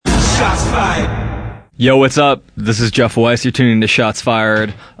Shots fired. Yo, what's up? This is Jeff Weiss. You're tuning to Shots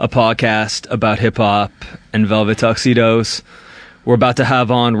Fired, a podcast about hip-hop and velvet tuxedos. We're about to have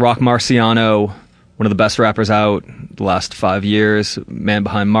on Rock Marciano, one of the best rappers out the last 5 years, man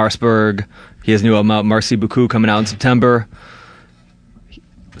behind Marsburg. He has a new album out, Merci Beaucoup, coming out in September.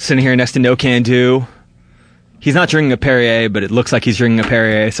 Sitting here next to No Can Do. He's not drinking a Perrier, but it looks like he's drinking a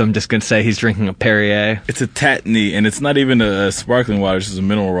Perrier, so I'm just going to say he's drinking a Perrier. It's a Tatney, and it's not even a sparkling water, it's just a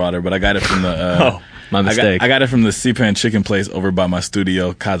mineral water, but I got it from the... My mistake. I got it from the C-Pan chicken place over by my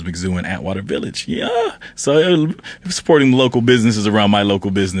studio, Cosmic Zoo in Atwater Village. Yeah. So supporting local businesses around my local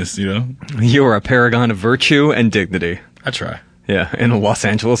business, you know. You are a paragon of virtue and dignity. I try. Yeah, in a Los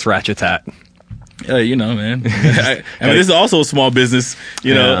Angeles Ratchet's hat. You know, man. I mean, this is also a small business,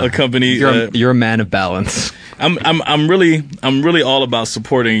 you know, a company. You're a man of balance. I'm really all about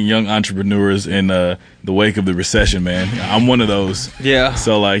supporting young entrepreneurs in the wake of the recession, man. I'm one of those. Yeah.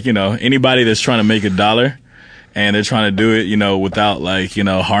 So like, you know, anybody that's trying to make a dollar and they're trying to do it, you know, without like, you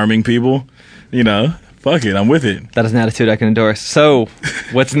know, harming people, you know, fuck it, I'm with it. That is an attitude I can endorse. So,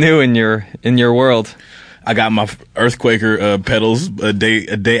 what's new in your world? I got my Earthquaker pedals a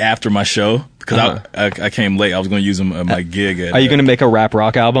day after my show because I came late. I was going to use them at my gig. Are you going to make a rap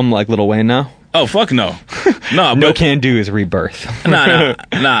rock album like Lil Wayne now? Oh fuck no, no. No Can Do is Rebirth. Nah,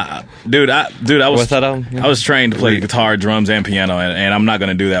 dude. I was. What's that album? I was trained to play guitar, drums, and piano, and I'm not going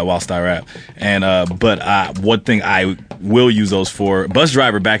to do that whilst I rap. And but one thing I will use those for. Bus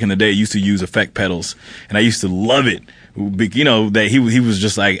Driver back in the day used to use effect pedals, and I used to love it. You know, that he was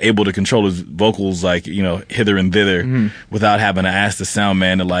just like able to control his vocals like, you know, hither and thither without having to ask the sound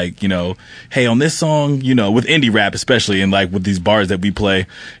man to like, you know, hey, on this song, you know, with indie rap especially, and like with these bars that we play,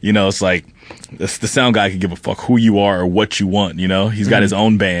 you know, it's like the sound guy can give a fuck who you are or what you want, you know. He's got his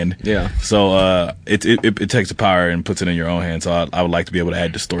own band. Yeah. So it takes the power and puts it in your own hands. So I would like to be able to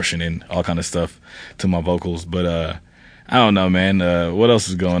add distortion and all kind of stuff to my vocals, but I don't know, man. What else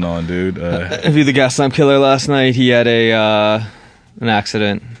is going on, dude? I viewed The Gaslamp Killer last night. He had an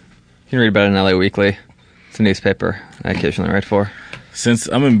accident. You can read about it in LA Weekly. It's a newspaper I occasionally write for. Since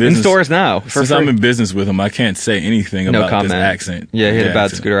I'm in business... In stores now. I'm in business with him, I can't say anything about this accident. Yeah, he had a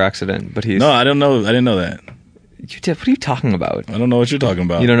bad scooter accident, but he's... No, I don't know. I didn't know that. What are you talking about? I don't know what you're talking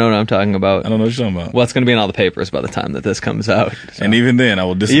about. You don't know what I'm talking about? I don't know what you're talking about. Well, it's going to be in all the papers by the time that this comes out. So. And even then, I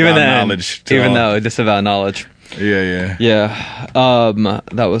will disavow knowledge. Disavow knowledge. Yeah.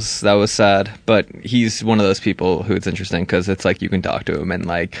 That was sad, but he's one of those people who it's interesting because it's like you can talk to him and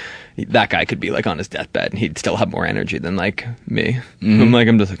like that guy could be like on his deathbed and he'd still have more energy than like me.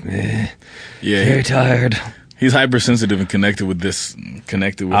 I'm just like, very tired. He's hypersensitive and connected with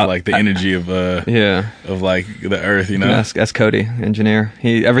like the energy of like the earth, you know. Ask Cody, engineer.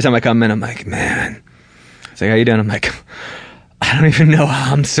 Every time I come in, I'm like, man. He's like, how you doing? I'm like, I don't even know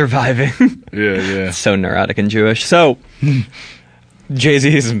how I'm surviving. Yeah. So neurotic and Jewish. So,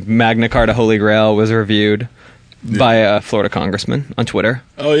 Jay-Z's Magna Carta Holy Grail was reviewed by a Florida congressman on Twitter.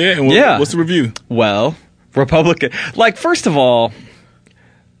 Oh, yeah? And what's the review? Well, Republican... Like, first of all,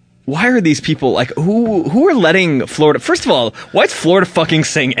 why are these people... Like, who are letting Florida... First of all, why is Florida fucking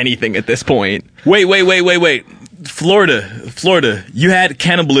saying anything at this point? Wait. Florida. You had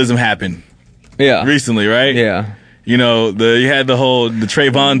cannibalism happen. Yeah. Recently, right? Yeah. You know, you had the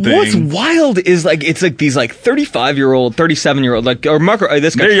Trayvon thing. What's wild is like it's like these like 35-year-old, 37-year-old like or Marco.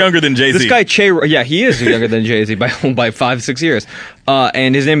 This guy, they're younger than Jay-Z. This guy he is younger than Jay-Z by 5-6 years.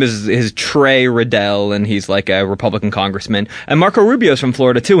 And his name is Trey Riddell, and he's like a Republican congressman. And Marco Rubio's from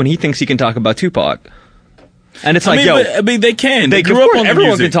Florida too, and he thinks he can talk about Tupac. And it's like, they can. They grew up on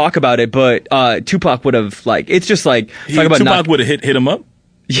everyone can talk about it, but Tupac would have like it's just like Tupac would have hit him up.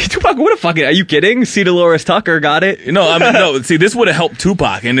 Yeah, Tupac would have fucking... Are you kidding? C. Dolores Tucker got it? No, see, this would have helped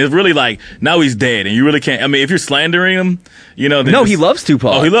Tupac, and it's really like, now he's dead, and you really can't... I mean, if you're slandering him, you know... No, he loves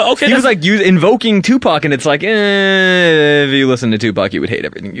Tupac. Oh, okay. He was like invoking Tupac, and it's like, if you listen to Tupac, you would hate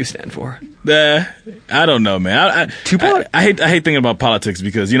everything you stand for. I don't know, man. Tupac? I hate thinking about politics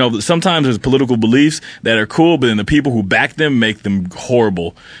because, you know, sometimes there's political beliefs that are cool, but then the people who back them make them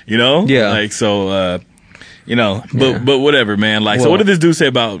horrible, you know? Yeah. Like, so... You know, but whatever, man. Like, so what did this dude say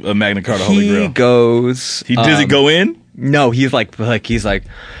about Magna Carta Holy Grail? He goes... Does he go in? No, he's like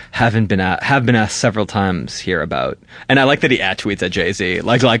have been asked several times here about, and I like that he tweets at Jay-Z,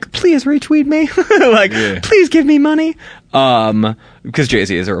 like please retweet me, please give me money, because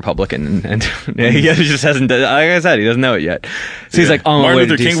Jay-Z is a Republican and he just hasn't, like I said, he doesn't know it yet. So he's like, oh, Martin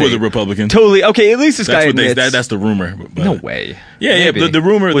Luther King was a Republican. Totally. Okay, at least this guy admits. That's the rumor. No way. Yeah, but the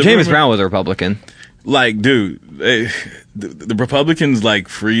rumor. Well, James Brown was a Republican. like, dude, the Republicans like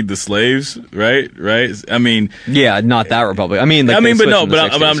freed the slaves, right? I mean, yeah, not that Republic. I mean, like,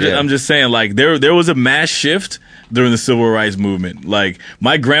 I'm just saying, like, there was a mass shift during the civil rights movement. Like,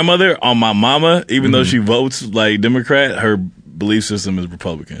 my grandmother on my mama, even though she votes like Democrat, her belief system is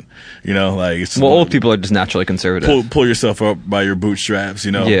Republican. You know, like, it's old people are just naturally conservative. Pull yourself up by your bootstraps.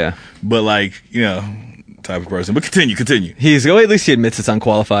 You know, yeah. But like, you know, type of person. But continue. Well, at least he admits it's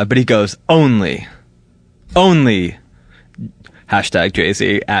unqualified. But he goes only. Hashtag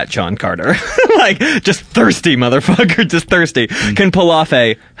Jay-Z at John Carter. Like, just thirsty, motherfucker. Just thirsty. Can pull off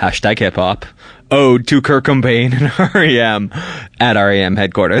a hashtag hip hop ode to Kurt Cobain and REM at REM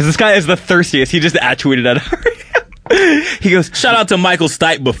headquarters. This guy is the thirstiest. He just tweeted at REM. He goes, shout out to Michael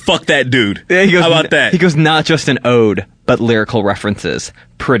Stipe, but fuck that dude. Yeah, he goes, how about that? He goes, not just an ode, but lyrical references.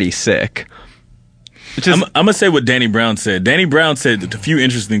 Pretty sick. I'm gonna say what Danny Brown said. Danny Brown said a few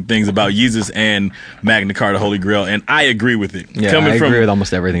interesting things about Yeezus and Magna Carta Holy Grail, and I agree with it. Yeah, I agree with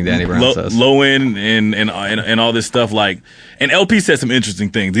almost everything Danny Brown says. Low end and all this stuff. Like, and LP said some interesting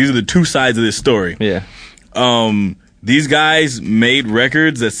things. These are the two sides of this story. Yeah. These guys made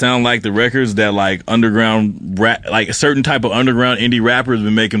records that sound like the records that like underground rap, like a certain type of underground indie rapper has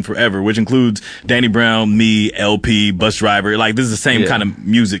been making forever, which includes Danny Brown, me, LP, Bus Driver. Like, this is the same kind of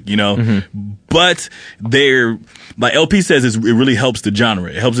music, you know? Mm-hmm. But they're, like LP says, it really helps the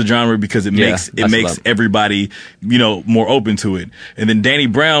genre. It helps the genre because it makes everybody, you know, more open to it. And then Danny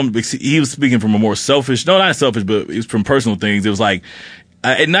Brown, he was speaking from a more selfish, no, not selfish, but it was from personal things. It was like,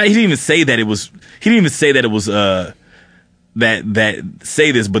 he didn't even say that it was, that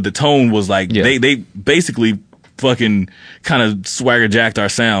say this, but the tone was like, they basically fucking kind of swagger jacked our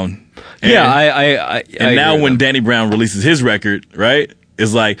sound. And, I now when Danny Brown releases his record, right,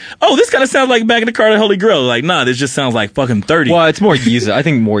 it's like, oh, this kind of sounds like Magna Carta Holy Grail. Like, nah, this just sounds like fucking 30. Well, it's more Yeezus. I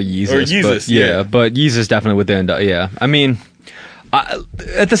think more Yeezus. Or Yeezus, yeah. But Yeezus definitely within, yeah. I mean,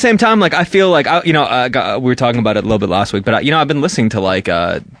 at the same time, like, I feel like, we were talking about it a little bit last week, but, I've been listening to, like,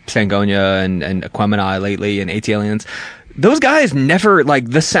 Sangonia and Aquemini lately and ATLiens. Those guys never, like,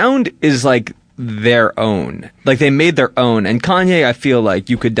 the sound is, like, their own. Like, they made their own. And Kanye, I feel like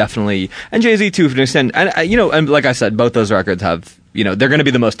you could definitely, and Jay-Z too, to an extent, and, and like I said, both those records have, they're going to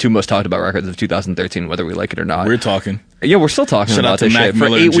be the two most talked about records of 2013, whether we like it or not. We're talking. Yeah, we're still talking about this shit for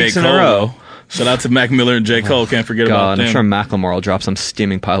 8 weeks in a row. Shout out to Mac Miller and J. Cole. Can't forget about them. I'm sure Macklemore will drop some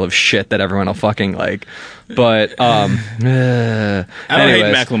steaming pile of shit that everyone will fucking like. But, I don't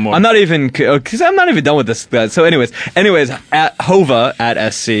hate Macklemore. I'm not even done with this. So anyways, at Hova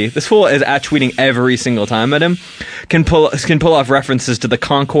at SC, this fool is tweeting every single time at him. Can pull off references to the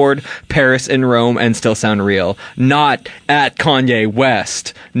Concorde, Paris, and Rome, and still sound real. Not at Kanye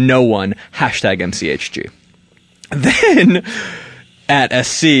West. No one. Hashtag MCHG. Then, at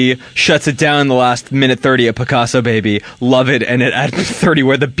SC, shuts it down in the last minute 30 at Picasso Baby. Love it. And at 30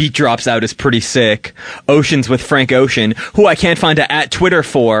 where the beat drops out is pretty sick. Oceans with Frank Ocean, who I can't find at Twitter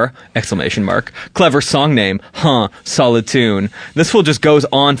for, ! Clever song name. Solid tune. This fool just goes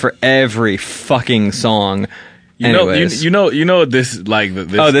on for every fucking song. Anyways. You know this, like,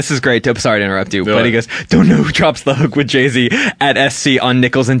 this. Oh, this is great. Sorry to interrupt you. But he goes, don't know who drops the hook with Jay-Z at SC on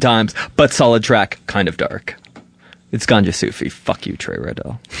Nickels and Dimes, but solid track, kind of dark. It's Ganja Sufi. Fuck you, Trey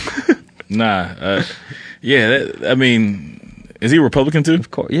Riddell. Nah. I mean, is he a Republican too?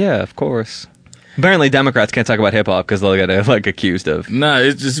 Of course. Yeah, of course. Apparently Democrats can't talk about hip-hop because they'll get, like, accused of... Nah,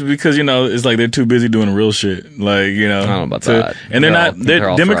 it's just because, it's like they're too busy doing real shit. Like, I don't know about that. And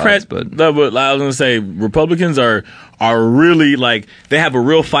they're Democrats, but... No, but I was going to say, Republicans are really, like, they have a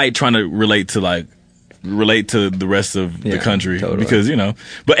real fight trying to relate to the rest of the country. Totally. Because,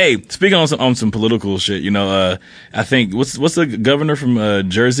 but hey, speaking on some political shit, I think, what's the governor from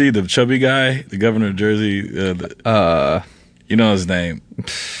Jersey, the chubby guy, the governor of Jersey, you know his name.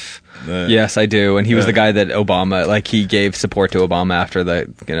 Yes, I do. And he was the guy that Obama, like, he gave support to Obama after the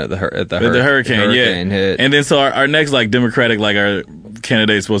hurricane hit. And then so our next, like, Democratic, like, our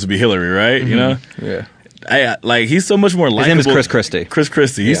candidate is supposed to be Hillary, right? Mm-hmm. Yeah. He's so much more likable. His name is Chris Christie. Chris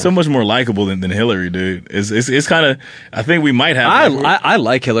Christie. He's so much more likable than Hillary, dude. It's kind of. I think we might have. I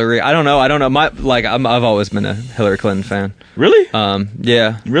like Hillary. I don't know. I've always been a Hillary Clinton fan. Really?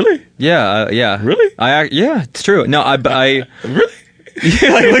 Yeah. Really? Yeah. Yeah. Really? Yeah. It's true. No. I really.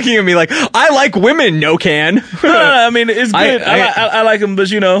 You're like looking at me like I like women. No can. No, I mean it's good. I like him, but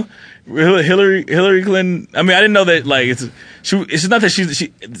Hillary Clinton. I mean, I didn't know that. Like, it's not that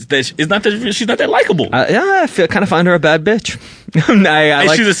she's not that likable. Yeah, I kind of find her a bad bitch.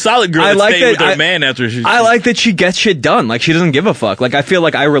 She's a solid girl. I like that with her man after she. I like that she gets shit done. Like, she doesn't give a fuck. Like, I feel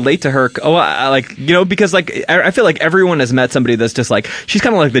like I relate to her. Because like I feel like everyone has met somebody that's just like, she's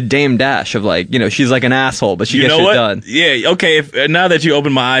kind of like the Dame Dash of like, she's like an asshole, but she gets shit done. Yeah. Okay. Now that you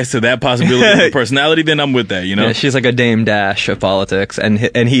open my eyes to that possibility of personality, then I'm with that. Yeah, she's like a Dame Dash of politics, and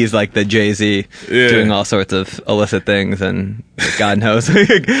he's like the Jay-Z doing all sorts of illicit things, and God knows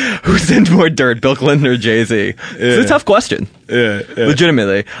who sends more dirt, Bill Clinton or Jay-Z. It's a tough question. Yeah.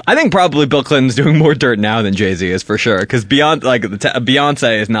 Legitimately, I think probably Bill Clinton's doing more dirt now than Jay-Z is for sure. Because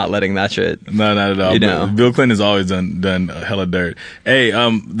Beyonce is not letting that shit. No, not at all. Bill Clinton has always done a hella dirt. Hey,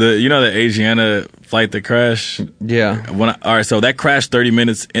 the Asiana flight that crashed. Yeah. All right, so that crashed 30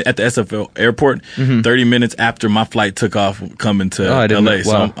 minutes at the SFO airport. 30 minutes after my flight took off coming to LA.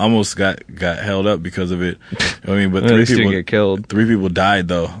 So I almost got held up because of it. I mean, but three people get killed. 3 people died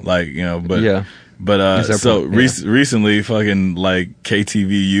though. Like, but yeah. But recently, fucking like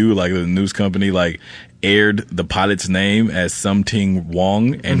KTVU, like the news company, like aired the pilot's name as Something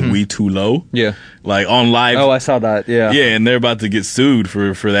Wong and We Too Low. Yeah, like on live. Oh, I saw that. Yeah, and they're about to get sued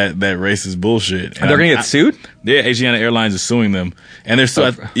for that racist bullshit. And they're gonna get sued. Yeah, Asiana Airlines is suing them, and they're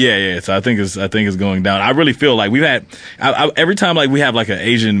so So I think it's going down. I really feel like we've had every time like we have like an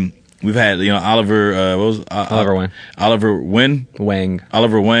Asian. We've had, Oliver, Oliver Wang,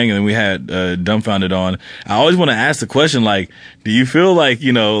 and then we had, Dumbfounded on. I always want to ask the question, like, do you feel like,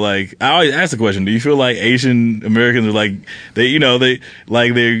 I always ask the question, do you feel like Asian Americans are like, they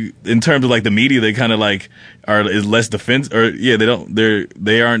in terms of like the media, they kind of like, is less defense, or,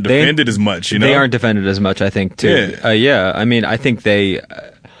 they aren't defended as much, They aren't defended as much, I think, too. Yeah. I mean, I think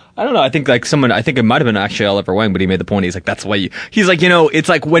I don't know. I think I think it might have been actually Oliver Wang, but he made the point. He's like, that's why he's like, it's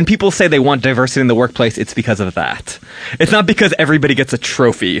like when people say they want diversity in the workplace, it's because of that. It's not because everybody gets a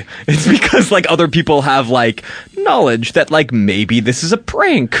trophy. It's because like other people have like knowledge that like maybe this is a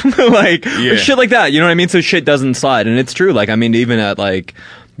prank, like or shit like that. You know what I mean? So shit doesn't slide. And it's true. Like, I mean, even at like,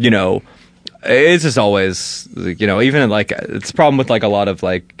 it's just always, even like, it's a problem with like a lot of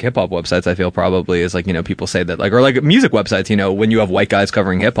like hip hop websites, I feel probably is like, people say that like, or like music websites, when you have white guys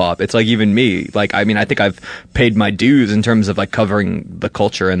covering hip hop, it's like even me, like, I mean, I think I've paid my dues in terms of like covering the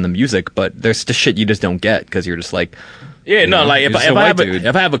culture and the music, but there's just shit you just don't get because you're just like, like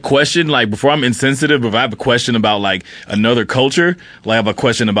if I have a question, like before I'm insensitive, if I have a question about like another culture, like I have a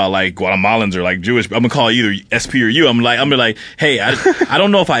question about like Guatemalans or like Jewish, I'm gonna call either SP or you. I'm like, hey, I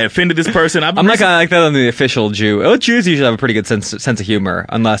don't know if I offended this person. I'm not like that on the official Jew. Jews usually have a pretty good sense of humor,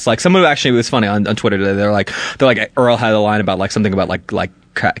 unless like someone actually was funny on Twitter today. They're like Earl had a line about like something about like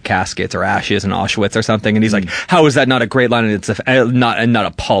caskets or ashes in Auschwitz or something, and he's like, how is that not a great line and it's not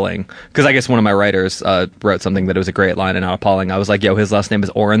appalling? Because I guess one of my writers wrote something that it was a great line and not appalling. I was like, yo, his last name is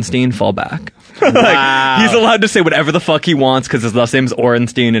Orenstein, fall back. Like, he's allowed to say whatever the fuck he wants because his last name is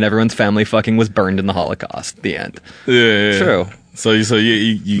Orenstein and everyone's family fucking was burned in the Holocaust. The end. Yeah. True. So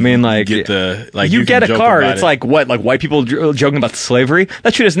you I mean, like, get the like you get a card. It's like what, like white people joking about slavery?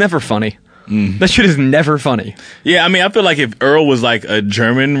 That shit is never funny. That shit is never funny. Yeah, I mean, I feel like if Earl was like a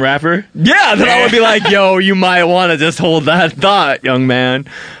German rapper, then I would be like, yo, you might want to just hold that thought, young man.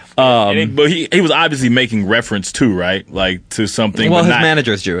 But he was obviously making reference to, right? Like to something. Well, his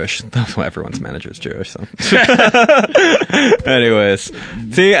manager's Jewish. Well, everyone's manager's Jewish. So. Anyways,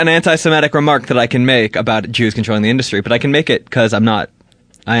 see, an anti-Semitic remark that I can make about Jews controlling the industry, but I can make it because I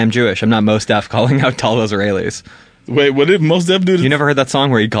am Jewish. I'm not Mos Def calling out tall Israelis. Wait, what did Mos Def do? You never heard that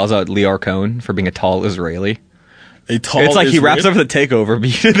song where he calls out Lior Cohn for being a tall Israeli? It's like Israeli? He raps over the takeover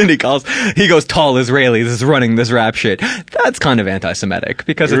beat, and then he goes, tall Israelis is running this rap shit. That's kind of anti-Semitic,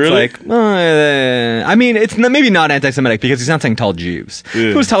 because it's like, I mean, it's maybe not anti-Semitic, because he's not saying tall Jews. If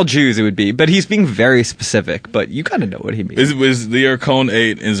it was tall Jews, it would be, but he's being very specific, but you kind of know what he means. Is Lior Cohn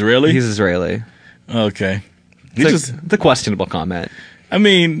an Israeli? He's Israeli. Okay. It's a questionable comment. I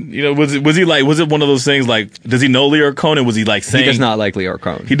mean, was it one of those things like, does he know Lior Cohn, and was he like saying... He does not like Lior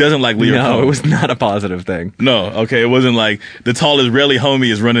Cohn. He doesn't like Lior Cohn. No, it was not a positive thing. No, okay, it wasn't like, the tall Israeli homie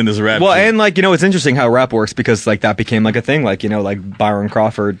is running this rap Well, shit. and like, it's interesting how rap works, because like that became like a thing, like, like Byron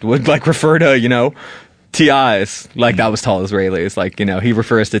Crawford would like refer to, TIs, like that was tall Israelis, like, he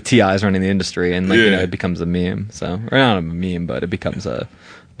refers to TIs running the industry, and like, it becomes a meme, so, or not a meme, but it becomes a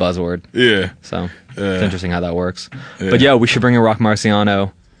buzzword. Yeah. So, it's interesting how that works. Yeah. But we should bring in Rock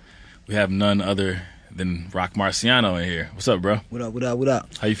Marciano. We have none other than Rock Marciano in here. What's up, bro? What up?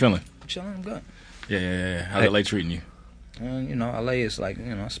 How you feeling? Chilling, I'm good. Yeah. How's LA treating you? And, you know, LA is like,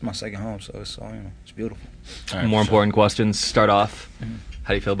 you know, it's my second home, so it's all, you know, it's beautiful. All right, More for sure. important questions. Start off. How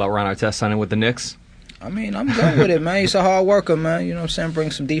do you feel about Ron Artest signing with the Knicks? I mean, I'm good with it, man. He's a hard worker, man. You know what I'm saying? Bring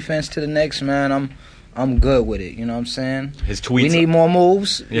some defense to the Knicks, man. I'm good with it. You know what I'm saying? His tweets. We need more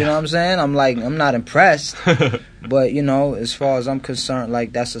moves. You Yeah. know what I'm saying? I'm not impressed, but you know, as far as I'm concerned,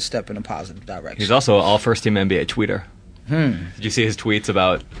 like that's a step in a positive direction. He's also an all first team NBA tweeter. Hmm. Did you see his tweets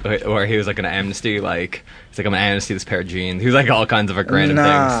about where he was like an amnesty? Like, he's like, I'm gonna amnesty this pair of jeans. He was like all kinds of like random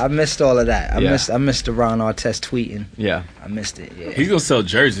I things. missed all of that. Yeah. I missed the Ron Artest tweeting. Yeah. I missed it. Yeah. He's gonna sell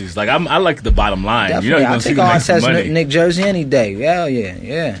jerseys. Like I like the bottom line. Definitely. You know, he's I'll gonna see take him make some money. Artest Nick jersey any day. Hell yeah,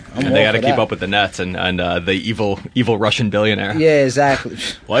 yeah. I'm And they all got to for keep that. up with the Nets and the evil Russian billionaire. Yeah, exactly.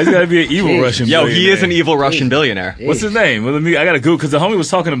 Why he's gotta be an evil Jeez. Russian? Yo, he billionaire? is an evil Russian billionaire. Yeah. What's his name? Well, I gotta Google because the homie was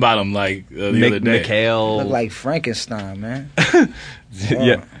talking about him like the other day. Mikhail. Look like Frankenstein, man.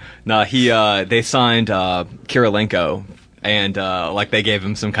 Yeah. No, they signed Kirilenko, and like they gave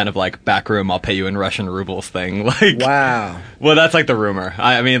him some kind of like backroom, I'll pay you in Russian rubles thing. Like, Wow. well, that's like the rumor.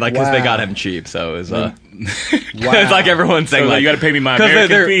 I mean, like, because they Wow. got him cheap, so it was. Wow. It's like everyone's saying, So like, you got to pay me my 'cause American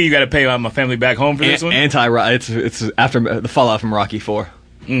they're- fee. You got to pay my family back home for this one. It's after the fallout from Rocky IV.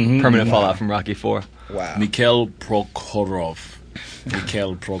 Mm-hmm. Permanent fallout from Rocky IV. Wow. Mikhail Prokhorov.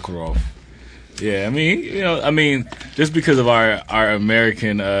 Mikhail Prokhorov. Yeah, I mean, just because of our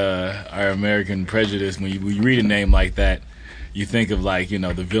American prejudice, when you read a name like that, you think of like, you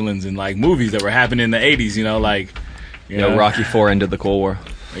know, the villains in like movies that were happening in the 80s, you know, like, you know, Rocky IV ended the Cold War.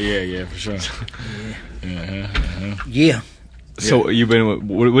 Yeah, for sure. Yeah. So you've been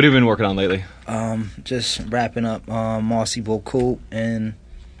what have you been working on lately? Just wrapping up Marcy Beaucoup and,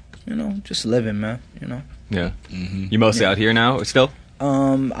 you know, just living, man, you know. Yeah, you mostly out here now still.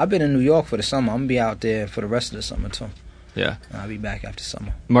 I've been in New York for the summer. I'm gonna be out there for the rest of the summer too. Yeah, I'll be back after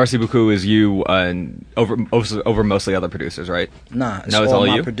summer. Marcy Beaucoup is you and over mostly other producers, right? Nah, it's No, it's all all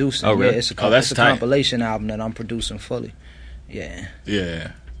my you? producing. Oh, really? Yeah, it's a, that's it's a tight. compilation album that I'm producing fully. Yeah.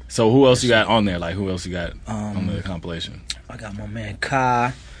 Yeah. So who else you got on there? Like, who else you got on the compilation? I got my man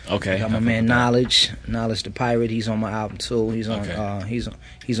Kai. Okay. I got my man Knowledge the Pirate. He's on my album too. He's on. Okay.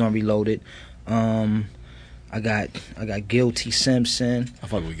 He's on Reloaded. I got Guilty Simpson. I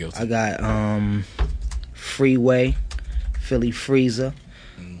fuck with Guilty. I got Freeway, Philly Freezer.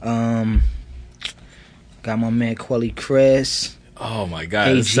 Got my man Quelly Chris. Oh my God!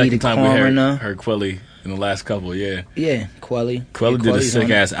 AG The second the time Coroner. we heard Quelly in the last couple. Yeah. Yeah, Quelly. Quelly Yeah, did a Quelly's sick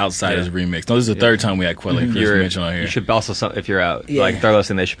on it. ass Outsiders remix. No, this is the third time we had Quelly. Chris mentioned on here. You should also, if you're out, Yeah. like they're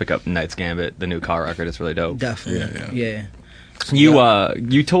listening, they should pick up Night's Gambit, the new car record. It's really dope. Definitely. Yeah.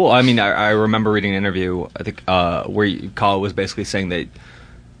 You told. I mean, I remember reading an interview. I think where Kyle was basically saying that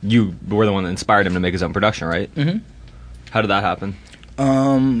you were the one that inspired him to make his own production, right? Mhm. How did that happen?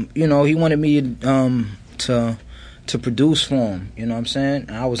 You know, he wanted me to produce for him, you know what I'm saying?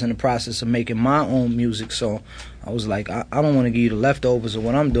 And I was in the process of making my own music, so I was like, I don't want to give you the leftovers of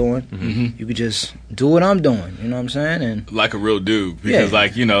what I'm doing. Mm-hmm. You could just do what I'm doing, you know what I'm saying? And Like a real dude, because Yeah.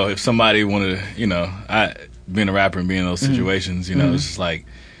 like, you know, if somebody wanted to, you know, being a rapper and being in those situations, you know, it's just like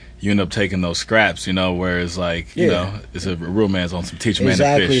you end up taking those scraps, you know, whereas like, you Yeah. know, it's a real man's on some teach a man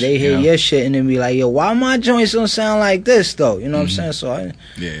exactly, to fish. they hear you know? your shit and then be like, yo, why my joints don't sound like this though? You know what I'm saying? So I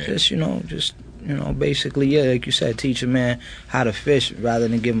Yeah. just basically, yeah, like you said, teach a man how to fish rather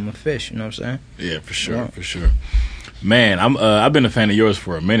than give him a fish. You know what I'm saying? Yeah, for sure, Yeah. for sure. Man, I've been a fan of yours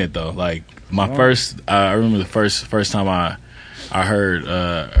for a minute though. Like my first, I remember the first time I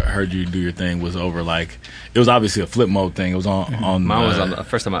heard you do your thing was over like it was obviously a flip mode thing. It was on Mine was on the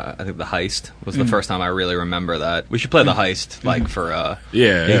first time. I think the heist was the first time I really remember that. We should play the heist, like for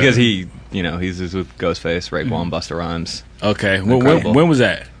yeah, because he's with Ghostface, Raekwon, Busta Rhymes. Okay, Incredible. when was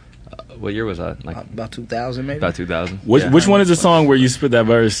that? What year was that? Like About 2000 maybe. about 2000. Which one is the song where you spit that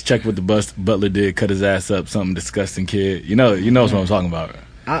verse? Check what the Butler did, cut his ass up, something disgusting, kid. You know what I'm talking about.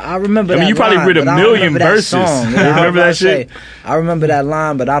 I remember. I mean, that you probably line, read a but I don't million remember that verses. song. You Yeah, I was remember about that to say, shit? I remember that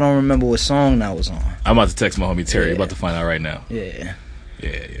line, but I don't remember what song that was on. I'm about to text my homie Terry. Yeah. About to find out right now. Yeah,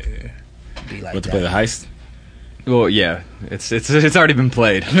 Yeah. be like About to that. play the heist. Well, yeah, it's already been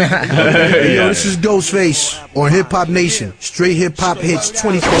played. Hey, yo, this is Ghostface on Hip Hop Nation. Straight hip hop hits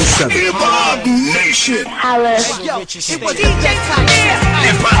 24/7. Hip Hop Nation. Holla. Hip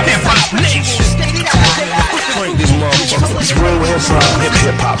Hop Nation. Bring this motherfucker. It's real hip hop.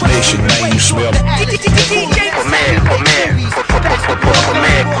 Hip Hop Nation, man. You smell it.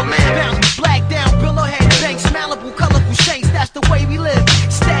 Black down, billow head banks, Malibu, colorful shakes. That's the way we live.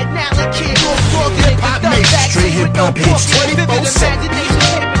 Staten Island kid, Hip Hop Nation. Straight hip hop hits 24/7. Imagination,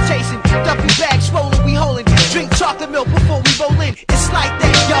 paper chasing, duffel bag swollen, we holding. Drink chocolate milk before we roll in. It's like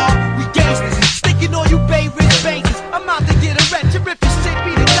that, y'all. We gangsters, sticking on you Bay Ridge bankers. I'm out to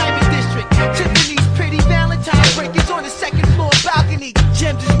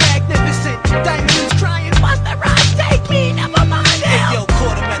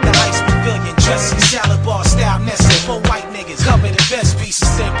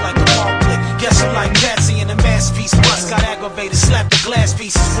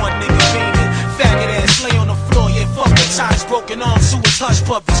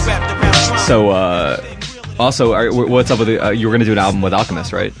So, also, what's up with you were going to do an album with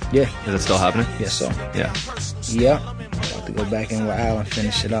Alchemist, right? Yeah. Is it still happening? Yes, so. Yeah. Yeah. About to go back in with Al and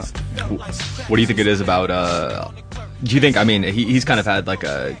finish it up. What do you think it is about, do you think, I mean, he's kind of had like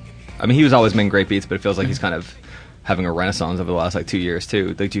he was always making great beats, but it feels like he's kind of having a renaissance over the last like 2 years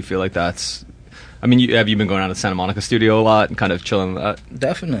too. Like, do you feel like that's, I mean, have you been going out to Santa Monica studio a lot and kind of chilling with that?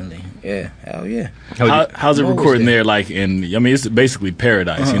 Definitely. Yeah. Hell yeah. How's it I'm always recording there. there? Like, I mean, it's basically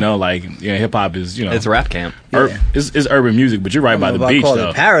paradise, you know? Like, hip hop is, It's rap camp. Yeah. It's urban music, but you're right I by don't the know if I beach, call though.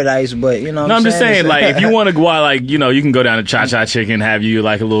 it paradise, but you know. No, what I'm just saying, It's- like, if you want to go out, like, you know, you can go down to Cha Cha Chicken, have you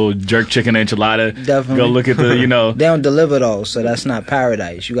like a little jerk chicken enchilada. Definitely. Go look at the, you know. they don't deliver those, so that's not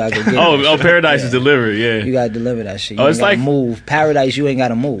paradise. You gotta go get it. Oh, paradise is delivered, yeah. You gotta deliver that shit. You Oh, ain't it's gotta like- move. Paradise, you ain't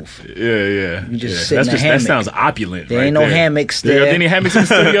gotta move. Yeah. You just yeah. sit in a That hammock. sounds opulent. There right ain't no there. hammocks There there. are any hammocks in the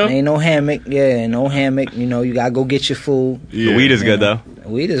studio? Ain't no hammock. Yeah, no hammock. You know, you gotta go get your food. The weed is good though.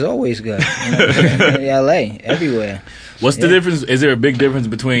 Weed is always good. You know, in LA, everywhere. What's the Yeah. difference? Is there a big difference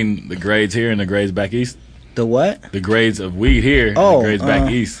between the grades here and the grades back east? The what? The grades of weed here and Oh, the grades back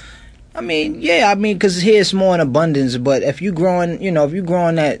east. I mean, yeah, because here it's more in abundance. But if you growing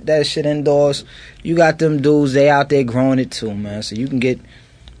that shit indoors, you got them dudes, they out there growing it too, man. So you can get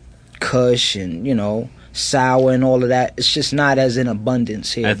kush and, sour and all of that. It's just not as in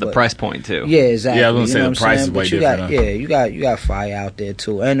abundance here. At the but- price point too. Yeah, exactly. Yeah, I was gonna say know the what I'm price saying? is way But you different, got, huh? yeah, you got fire out there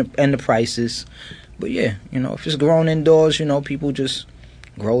too, and the prices. But yeah, if it's grown indoors, people just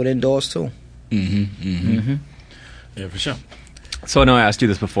grow it indoors too. Yeah, for sure. So I know I asked you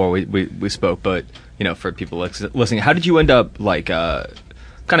this before we spoke, but for people listening, how did you end up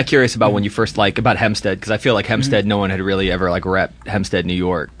kind of curious about when you first about Hempstead, because I feel like Hempstead, no one had really ever rep Hempstead, New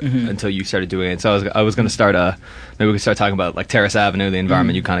York until you started doing it. So I was going to start maybe we could start talking about Terrace Avenue, the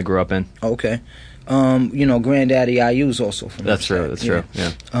environment you kind of grew up in. Okay, Granddaddy IU's also from. That's true. Hempstead. That's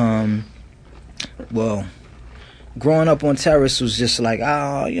true. Yeah. Well, growing up on Terrace was just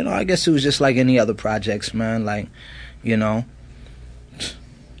I guess it was just like any other projects, man.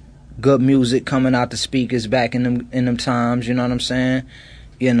 Good music coming out the speakers back in them times. You know what I'm saying?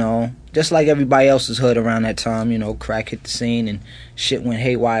 Just like everybody else's hood around that time. Crack hit the scene and shit went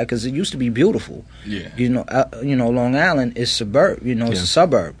haywire because it used to be beautiful. Yeah. Long Island is suburb. It's a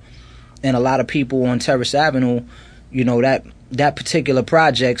suburb, and a lot of people on Terrace Avenue, that particular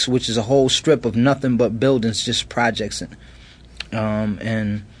projects, which is a whole strip of nothing but buildings, just projects,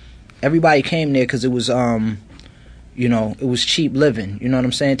 and everybody came there because it was it was cheap living, you know what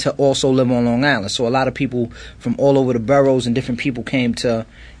I'm saying, to also live on Long Island. So a lot of people from all over the boroughs and different people came to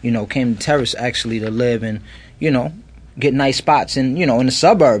Terrace actually to live and, get nice spots in the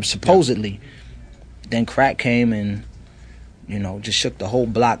suburbs, supposedly. Then crack came and, just shook the whole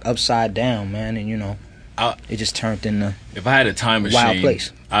block upside down, man, and, it just turned into If I had a time machine, wild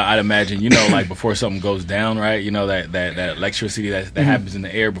place. I'd imagine, before something goes down, right? That electricity that happens in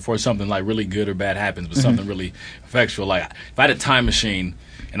the air before something really good or bad happens, but something really effectual. If I had a time machine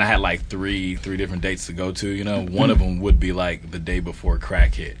and I had three different dates to go to, one of them would be the day before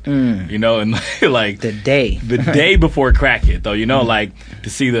crack hit, and the day. the day before crack hit, though, to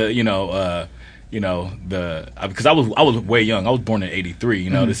see the, because I was way young. I was born in '83,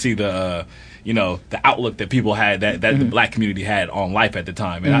 to see the. The outlook that people had, that the black community had on life at the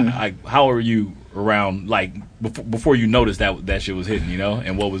time. And how are you around, before you noticed that shit was hitting,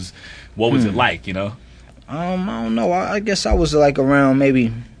 and what was it like, I don't know. I guess I was around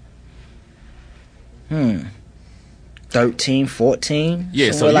maybe 13, 14.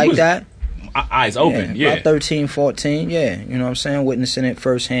 Yeah, so somewhere you like was that. eyes open, yeah. About 13, 14, yeah. You know what I'm saying? Witnessing it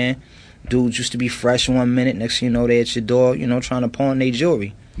firsthand. Dudes used to be fresh 1 minute, next thing you know, they at your door, trying to pawn their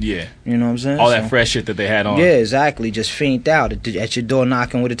jewelry. Yeah. You know what I'm saying? All that fresh shit that they had on. Yeah, exactly. Just fiended out at your door,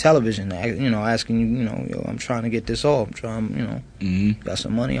 knocking with a television, asking you, yo, I'm trying to get this off. I'm trying, got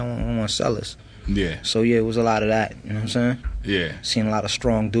some money, I want to sell this. Yeah. So yeah, it was a lot of that. You know what I'm saying? Yeah. Seeing a lot of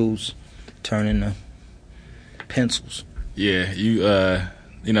strong dudes turn into pencils. Yeah,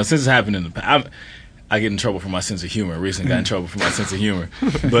 since it's happened in the past, I get in trouble for my sense of humor. Recently got in trouble for my sense of humor.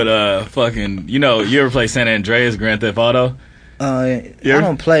 But fucking, you ever play San Andreas, Grand Theft Auto? I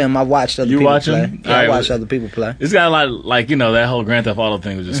don't play them. I watched other people watch play. them? Yeah, I Alright, watched other people play. It's got a lot of, that whole Grand Theft Auto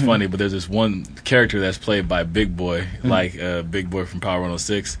thing was just funny, but there's this one character that's played by Big Boy, Big Boy from Power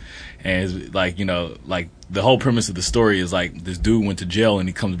 106, and it's the whole premise of the story is this dude went to jail and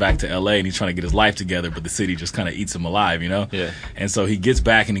he comes back to LA and he's trying to get his life together, but the city just kind of eats him alive, Yeah. And so he gets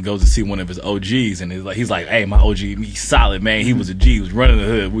back and he goes to see one of his OGs, and he's like, hey, my OG, he's solid, man. He was a G, he was running the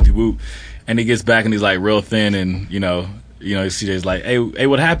hood, whoopty whoop. And he gets back and he's real thin, and CJ's like, hey,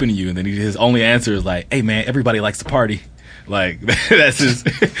 what happened to you? And then his only answer is hey, man, everybody likes to party. Like that's his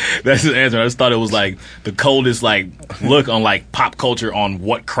answer. I just thought it was like the coldest like look on like pop culture on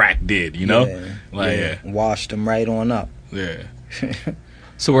what crack did, you know? Yeah, Like yeah. Washed them right on up. yeah.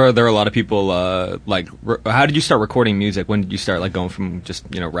 So were there a lot of people like? How did you start recording music? When did you start like going from just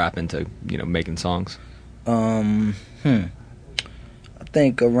rapping to making songs? I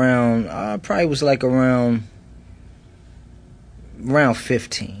think around probably was like around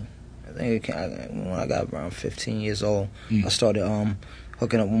 15. I think when I got around 15 years old, I started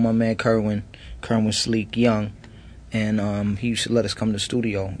hooking up with my man Kerwin Sleek Young, and he used to let us come to the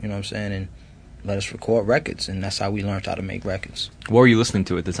studio, you know what I'm saying, and let us record records, and that's how we learned how to make records. What were you listening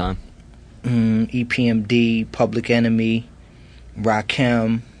to at the time? EPMD, Public Enemy,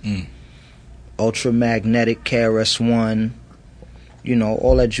 Rakim, Ultramagnetic, KRS-One,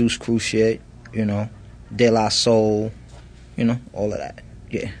 all that Juice Crew shit, De La Soul, all of that,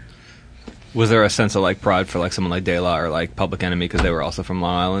 yeah. Was there a sense of like pride for like someone like De La or like Public Enemy because they were also from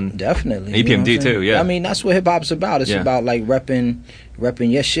Long Island? Definitely. EPMD too, yeah. I mean, that's what hip hop's about. It's about like repping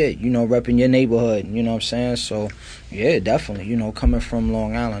your shit, repping your neighborhood, you know what I'm saying? So, yeah, definitely. Coming from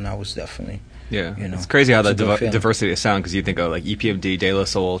Long Island, I was definitely. Yeah, it's crazy how that diversity of sound, because you think of like EPMD, De La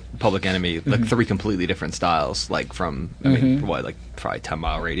Soul, Public Enemy, like three completely different styles, like from like probably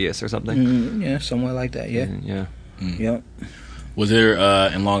 10-mile radius or something. Yeah, somewhere like that. Yeah. Yeah. Yep. Was there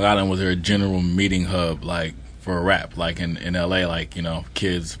in Long Island? Was there a general meeting hub like for rap? Like in LA, like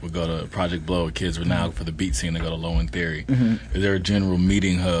kids would go to Project Blow. Kids were now for the beat scene. They go to Low End Theory. Is there a general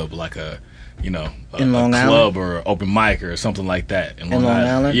meeting hub like a in club Long Island? or open mic or something like that in Long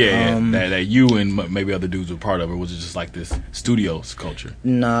Island? Yeah, that you and maybe other dudes were part of, or was it just like this studios culture?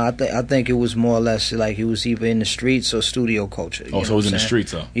 Nah, I think it was more or less like it was either in the streets or studio culture. Oh, so it was in the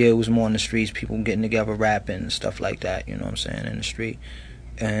streets, though? Yeah, it was more in the streets, people getting together, rapping and stuff like that, you know what I'm saying, in the street.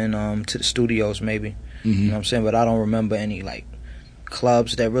 And to the studios, maybe, you know what I'm saying, but I don't remember any, like,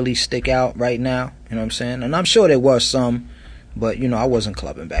 clubs that really stick out right now, you know what I'm saying, and I'm sure there was some, but, I wasn't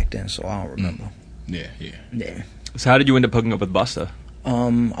clubbing back then, so I don't remember. Yeah. So how did you end up hooking up with Busta?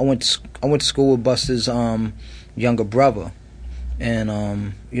 I went to school with Busta's younger brother,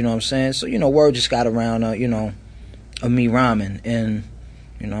 and you know what I'm saying. So word just got around, of me rhyming, and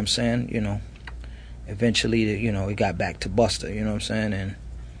you know what I'm saying. Eventually, it got back to Busta. You know what I'm saying,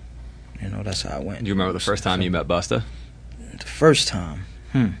 and that's how it went. Do you remember the first time you met Busta? The first time,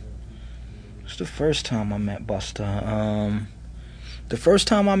 It's the first time I met Busta. The first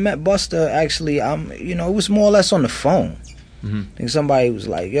time I met Busta, actually, it was more or less on the phone. I think somebody was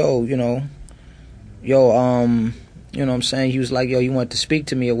like, yo, you know what I'm saying? He was like, yo, you want to speak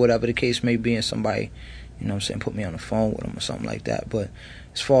to me or whatever the case may be, and somebody, you know what I'm saying, put me on the phone with him or something like that. But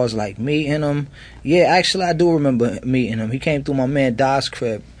as far as like meeting him, yeah, actually I do remember meeting him. He came through my man Da's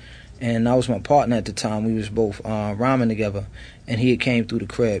crib, and I was my partner at the time. We was both rhyming together, and he had came through the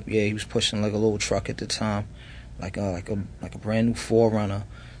crib. Yeah, he was pushing like a little truck at the time, like a brand new 4Runner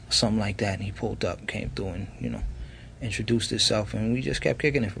or something like that, and he pulled up and came through and introduced himself, and we just kept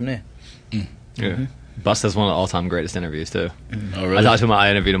kicking it from there. Yeah. Busta's one of the all-time greatest interviews too. Oh, really? I talked to him. I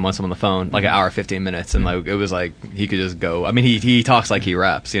interviewed him once on the phone, like an hour, 15 minutes, and like it was like he could just go. I mean, he talks like he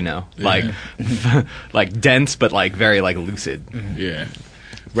raps, like like dense, but like very like lucid. Yeah,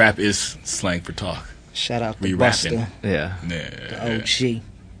 rap is slang for talk. Shout out to We Busta, rapping. Yeah. the OG.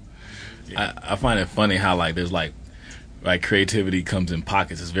 I find it funny how like there's like creativity comes in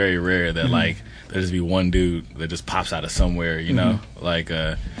pockets. It's very rare that like there just be one dude that just pops out of somewhere, like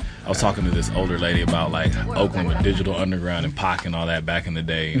I was talking to this older lady about like Oakland with Digital Underground and Pac and all that back in the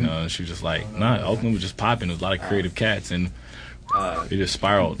day, and she was just like, nah, Oakland was just popping. There's a lot of creative cats, and it just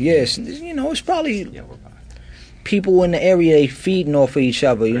spiraled. Yes, it's probably people in the area, they feeding off of each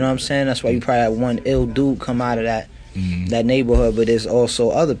other, you know what I'm saying? That's why you probably have one ill dude come out of that neighborhood, but there's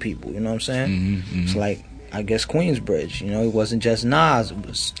also other people, you know what I'm saying? It's like, I guess Queensbridge, it wasn't just Nas, it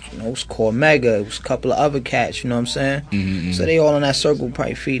was, it was Cormega, it was a couple of other cats, you know what I'm saying? So they all in that circle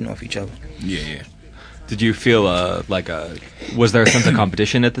probably feeding off each other. Yeah. Did you feel was there a sense of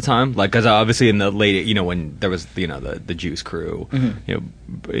competition at the time? Like, because obviously in the late, when there was, the Juice Crew,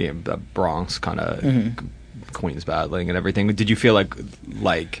 the Bronx kind of Queens battling and everything. Did you feel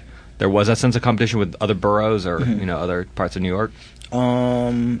like there was that sense of competition with other boroughs or, other parts of New York?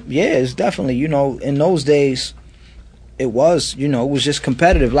 Yeah, it's definitely, in those days, it was, it was just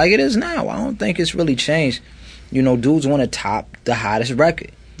competitive like it is now. I don't think it's really changed. Dudes want to top the hottest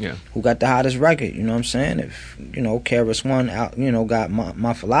record. Yeah. Who got the hottest record, you know what I'm saying? If, KRS-One out, got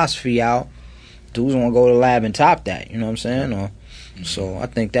my philosophy out, dudes want to go to the lab and top that, you know what I'm saying? So I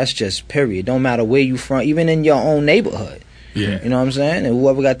think that's just period. Don't matter where you from, even in your own neighborhood. Yeah. You know what I'm saying? And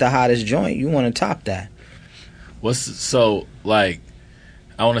whoever got the hottest joint, you want to top that. What's so like?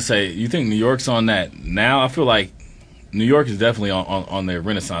 I want to say, you think New York's on that now? I feel like New York is definitely on their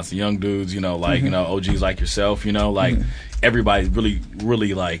renaissance. The young dudes, you know, like you know, OGs like yourself, you know, like everybody's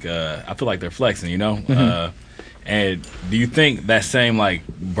really like. I feel like they're flexing, you know. And do you think that same like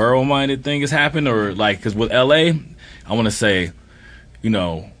borough-minded thing has happened, or like because with LA, I want to say, you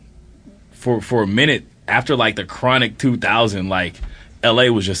know, for a minute after like the Chronic 2000, like. LA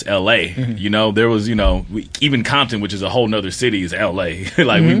was just LA, you know. There was, you know, even Compton, which is a whole nother city, is LA.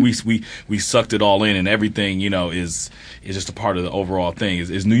 Like we sucked it all in, and everything, you know, is just a part of the overall thing.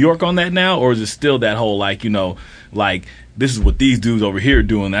 Is New York on that now, or is it still that whole like, you know, like this is what these dudes over here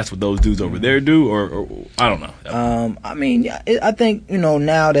do, and that's what those dudes over there do, or I don't know. I mean, I think, you know,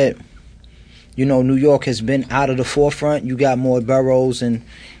 now that, you know, New York has been out of the forefront, you got more boroughs and,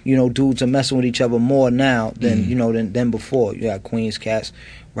 you know, dudes are messing with each other more now than, you know, than before. You got Queens cats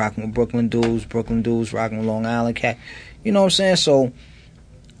rocking with Brooklyn dudes rocking with Long Island cat. You know what I'm saying? So,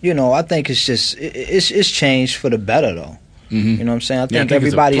 you know, I think it's just, it's changed for the better, though. You know what I'm saying? I think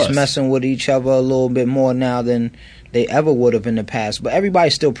everybody's messing with each other a little bit more now than they ever would have in the past. But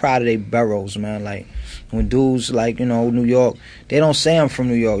everybody's still proud of their boroughs, man. Like, when dudes like, you know, New York, they don't say I'm from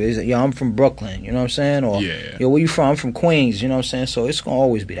New York. They say, yo, I'm from Brooklyn, you know what I'm saying? Or, yo, where you from? I'm from Queens, you know what I'm saying? So it's going to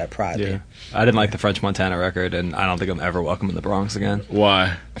always be that pride there. I didn't like the French Montana record, and I don't think I'm ever welcome in the Bronx again.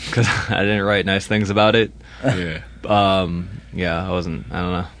 Why? Because I didn't write nice things about it. Yeah. Yeah, I don't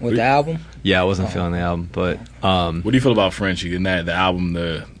know. With the album? Yeah, I wasn't feeling the album, but... what do you feel about Frenchie and that, the album,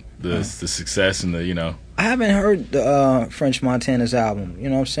 the success and the, you know... I haven't heard the French Montana's album, you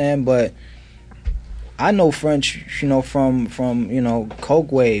know what I'm saying? But I know French, you know, from you know,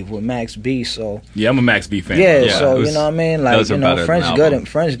 Coke Wave with Max B, so... Yeah, I'm a Max B fan. Yeah, so, you know what I mean? Like, you know,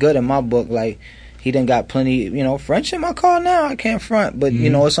 French good in my book. Like, he done got plenty, you know, French in my car now, I can't front. But, you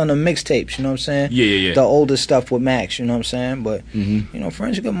know, it's on the mixtapes, you know what I'm saying? Yeah. The older stuff with Max, you know what I'm saying? But, you know,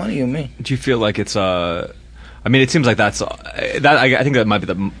 French got money with me. Do you feel like it's... I mean, it seems like that's that. I think that might be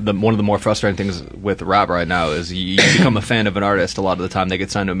the one of the more frustrating things with rap right now is you become a fan of an artist. A lot of the time, they get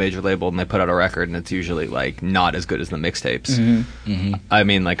signed to a major label and they put out a record, and it's usually like not as good as the mixtapes. I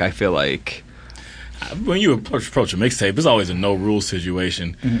mean, like I feel like when you approach a mixtape, it's always a no rule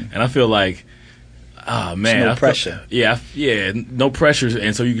situation, and I feel like. Oh man, no pressure. No pressure,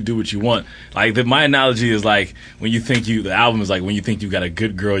 and so you can do what you want. Like my analogy is like when you think the album is like when you think you got a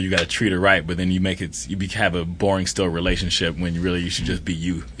good girl, you got to treat her right, but then you have a boring still relationship when you should just be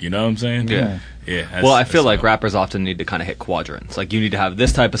you. You know what I'm saying? Yeah. Well, I feel like rappers often need to kind of hit quadrants. Like you need to have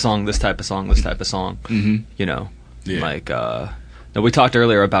this type of song, this type of song, this type of song. You know, like. Now, we talked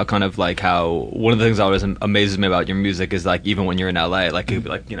earlier about kind of like how one of the things that always amazes me about your music is like even when you're in LA, like it could be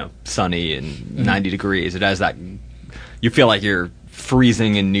like, you know, sunny and 90 degrees. It has that, you feel like you're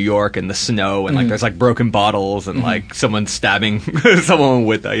freezing in New York in the snow and like there's like broken bottles and like someone stabbing someone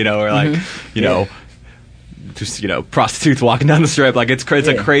with, you know, or like, you know, just, you know, prostitutes walking down the strip. Like it's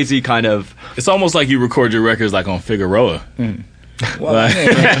a crazy kind of. It's almost like you record your records like on Figueroa. Well, I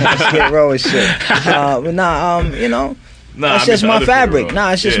mean, Figueroa shit. But nah, you know. That's just my fabric.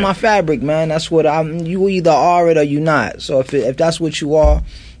 It's just my fabric, man. That's what you either are it or you not. So if that's what you are,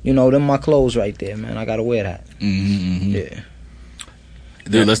 you know, them my clothes right there, man. I gotta wear that. Yeah.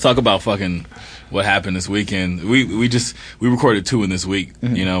 Dude, let's talk about fucking what happened this weekend. We recorded 2 in this week,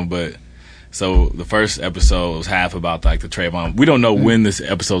 you know, but so the first episode was half about like the Trayvon. We don't know when this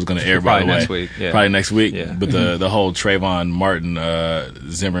episode is going to air. By the way, next week. Yeah. Probably next week. Yeah. But the whole Trayvon Martin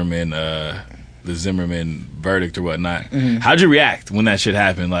Zimmerman. The Zimmerman verdict or whatnot. How'd you react when that shit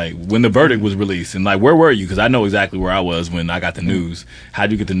happened? Like when the verdict was released, and like where were you? Because I know exactly where I was when I got the news.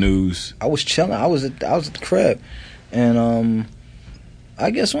 How'd you get the news? I was chilling. I was at the crib, and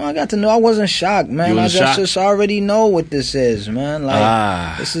I guess when I got to know, I wasn't shocked, man. I just already know what this is, man.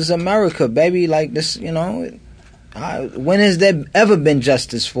 Like this is America, baby. Like this, you know. When has there ever been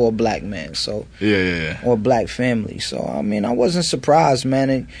justice for a black man? So or a black family? So I mean, I wasn't surprised,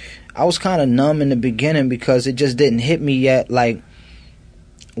 man. I was kind of numb in the beginning because it just didn't hit me yet. Like,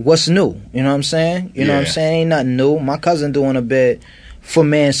 what's new? You know what I'm saying? You know what I'm saying? Ain't nothing new. My cousin doing a bit for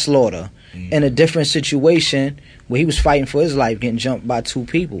manslaughter in a different situation where he was fighting for his life, getting jumped by 2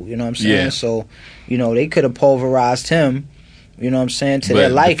 people. You know what I'm saying? Yeah. So, you know, they could have pulverized him. You know what I'm saying? To their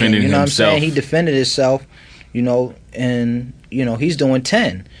liking. You know what I'm saying? He defended himself. You know, and you know he's doing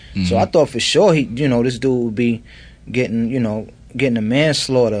 10. So I thought for sure this dude would be getting a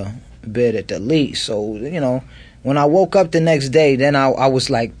manslaughter bid at the least. So, you know, when I woke up the next day, then I was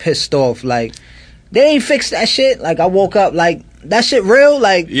like pissed off. Like, they ain't fixed that shit. Like, I woke up like that shit real?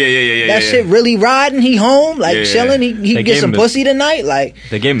 Like, Yeah. that shit really riding? He home, like Yeah. chilling. He They get gave some him pussy tonight. Like,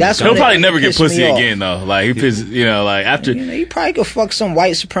 They gave him that's the when He'll it probably never get pissed pussy me off. again though. Like he pissed, like after. You know, he probably could fuck some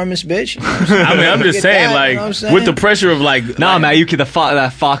white supremacist bitch. You know what I'm saying? I mean, I'm just Get saying, that, like you know what I'm saying? with the pressure of like, No, like, man, you could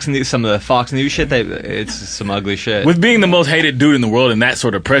that Fox News, some of the Fox News shit. It's some ugly shit. with being the most hated dude in the world and that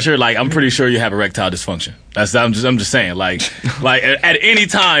sort of pressure, like I'm pretty sure you have erectile dysfunction. I'm just saying, like at any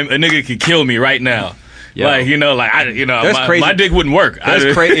time a nigga could kill me right now. Yo. Like That's my, crazy. my dick wouldn't work.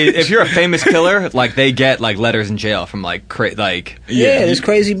 That's crazy. If you're a famous killer, like they get like letters in jail from like Yeah, there's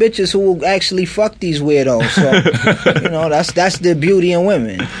crazy bitches who will actually fuck these weirdos. So, you know, that's the beauty in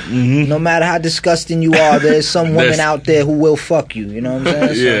women. Mm-hmm. No matter how disgusting you are, there's some women out there who will fuck you. You know what I'm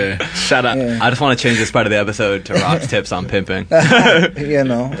saying? So, Yeah, shout out. Yeah. I just want to change this part of the episode to Rock's tips on pimping. you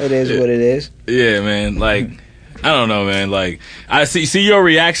know, it is what it is. Yeah, man. Like, I don't know, man. Like, I see your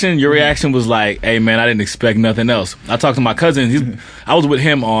reaction. Your reaction was like, "Hey, man, I didn't expect nothing else." I talked to my cousin. I was with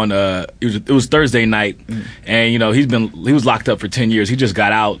him on. It was Thursday night, and you know he was locked up for 10 years. He just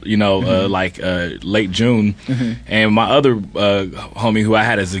got out. You know, late June, and my other homie who I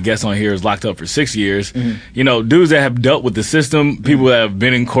had as a guest on here is locked up for 6 years. You know, dudes that have dealt with the system, people that have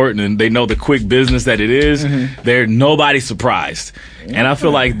been in court and they know the quick business that it is. They're nobody surprised. And I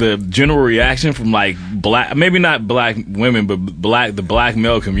feel like the general reaction from like maybe not black women, but the black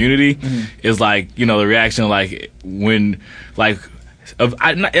male community is like, you know, the reaction like when like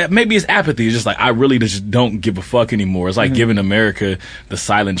maybe it's apathy. It's just like I really just don't give a fuck anymore. It's like giving America the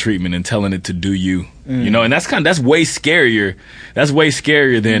silent treatment and telling it to do you, you know. And that's way scarier. That's way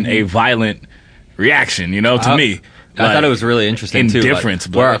scarier than a violent reaction, you know, to me. I thought it was really interesting too, indifference,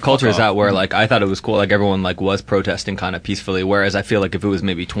 like, where our fuck culture is off. at. Where like I thought it was cool, like everyone like was protesting kind of peacefully. Whereas I feel like if it was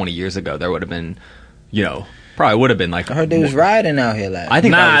maybe 20 years ago, there would have been, you know, probably would have been like. I heard they was rioting out here last. I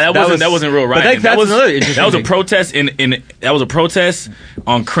think that wasn't real But rioting. that's another interesting that was a thing. protest that was a protest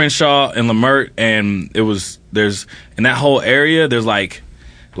on Crenshaw and Lamert, and there's in that whole area there's like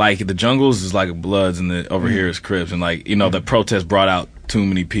the jungles is like Bloods and over here is Crips, and like, you know, the protest brought out too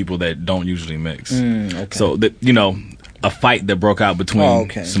many people that don't usually mix. Okay. So that, you know, a fight that broke out between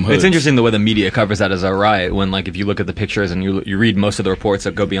some hoods. It's interesting the way the media covers that as a riot. When like if you look at the pictures and you read most of the reports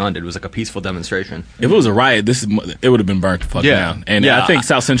that go beyond it, was like a peaceful demonstration. If it was a riot, it would have been burnt the fuck down. And Yeah. I think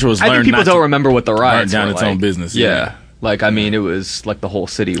South Central has I learned think people not don't to remember what the burn riots down were its like. own business. Yeah. Like, I mean, it was like the whole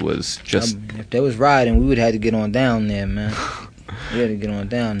city was just. If there was rioting, we would have had to get on down there, man. We had to get on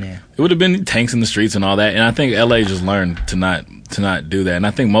down there. It would have been tanks in the streets and all that. And I think LA just learned to not do that. And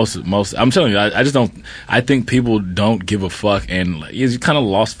I think most I'm telling you, I just don't. I think people don't give a fuck, and like, you kind of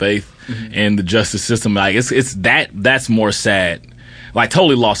lost faith in the justice system. Like it's that's more sad. Like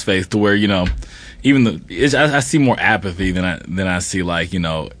totally lost faith to where, you know, even I see more apathy than I see, like, you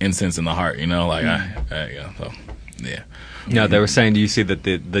know, incense in the heart. You know, like so yeah. No, they were saying, do you see that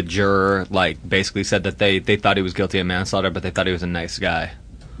the juror like basically said that they thought he was guilty of manslaughter, but they thought he was a nice guy.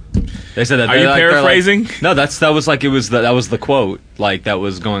 They said that. Are you paraphrasing? No, that was the quote like that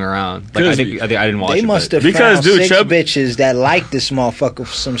was going around. Like I didn't watch it. They must have Because, found dude, 6 Chub- bitches that like this motherfucker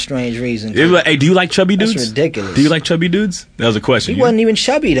for some strange reason. It was like, hey, do you like chubby That's dudes? ridiculous. Do you like chubby dudes? That was a question. He wasn't even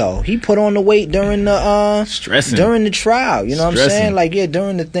chubby though. He put on the weight during the Stressing. during the trial. You know what I'm Stressing. saying? Like, yeah,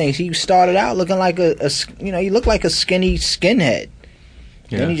 during the things. He started out looking like he looked like a skinny skinhead.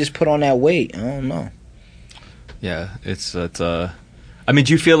 Then he just put on that weight. I don't know. Yeah, it's I mean,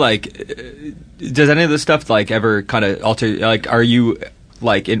 do you feel like does any of this stuff like ever kind of alter? Like, are you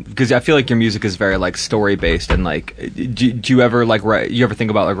like because I feel like your music is very like story based and like do you ever like write? You ever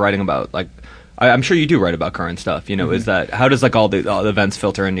think about like writing about like? I'm sure you do write about current stuff. You know, is that how does like all the events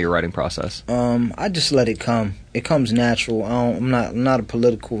filter into your writing process? I just let it come. It comes natural. I'm not a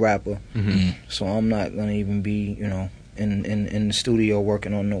political rapper, so I'm not gonna even be, you know, in the studio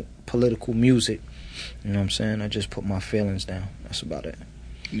working on no political music. You know what I'm saying? I just put my feelings down. That's about it.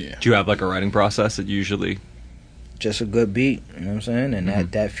 Yeah. Do you have like a writing process that usually? Just a good beat. You know what I'm saying? And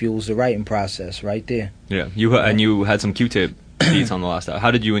that fuels the writing process right there. Yeah, you had some Q-Tip beats on the last album.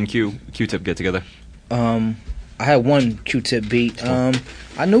 How did you and Q-Tip get together? I had one Q-Tip beat.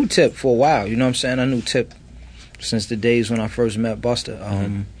 I knew Tip for a while. You know what I'm saying? I knew Tip since the days when I first met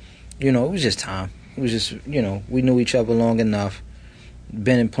Busta. You know, it was just time. It was just, you know, we knew each other long enough.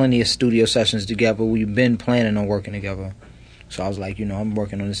 Been in plenty of studio sessions together. We've been planning on working together. So I was like, you know, I'm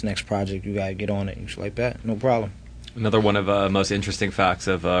working on this next project. You gotta get on it. He's like, that, no problem. Another one of most interesting facts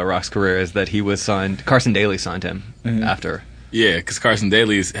of Rock's career is that he was signed. Carson Daly signed him after. Yeah, because Carson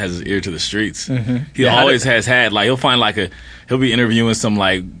Daly has his ear to the streets. He Yeah, always has had, like, he'll be interviewing some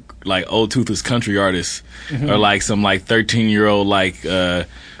like old toothless country artists or like some like 13-year-old like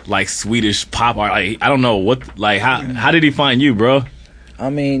like Swedish pop art. Like, I don't know what. Like how did he find you, bro? I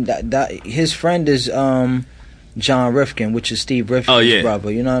mean, that his friend is John Rifkin, which is Steve Rifkin's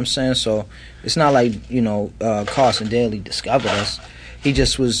brother. You know what I'm saying? So it's not like Carson Daly discovered us. He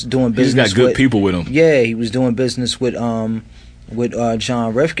just was doing business. He's got good people with him. Yeah, he was doing business with John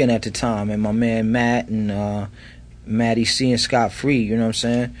Rifkin at the time, and my man Matt and Matty C and Scott Free. You know what I'm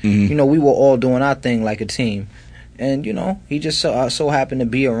saying? Mm-hmm. We were all doing our thing like a team, and he just so happened to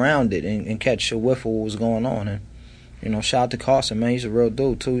be around it and catch a whiff of what was going on. And shout out to Carson, man. He's a real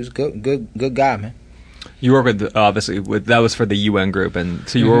dude too. He's a good guy, man. You work with obviously that was for the UN group, and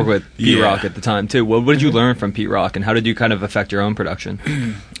so you worked with Pete Rock at the time too. What did you learn from Pete Rock, and how did you kind of affect your own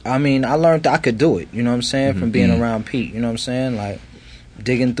production? I mean, I learned that I could do it. You know what I'm saying? From being around Pete. You know what I'm saying? Like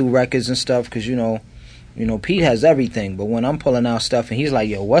digging through records and stuff, because Pete has everything. But when I'm pulling out stuff and he's like,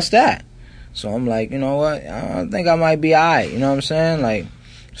 "Yo, what's that?" So I'm like, you know what? I think I might be alright. You know what I'm saying? Like,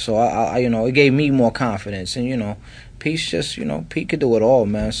 so I it gave me more confidence, and Pete's just, Pete could do it all,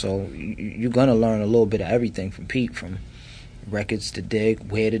 man. So you're gonna learn a little bit of everything from Pete, from records to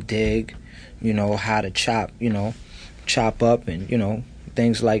dig, where to dig, how to chop up, and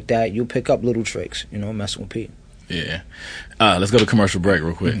things like that. You'll pick up little tricks, messing with Pete. Yeah. Let's go to commercial break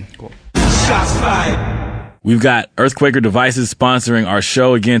real quick. Cool. Shots fired. We've got Earthquaker Devices sponsoring our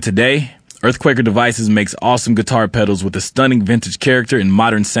show again today. Earthquaker Devices makes awesome guitar pedals with a stunning vintage character and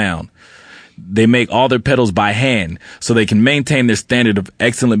modern sound. They make all their pedals by hand, so they can maintain their standard of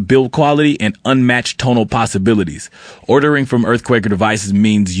excellent build quality and unmatched tonal possibilities. Ordering from Earthquaker Devices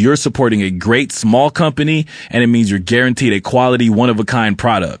means you're supporting a great small company, and it means you're guaranteed a quality, one-of-a-kind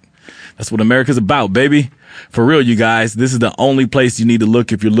product. That's what America's about, baby. For real, you guys, this is the only place you need to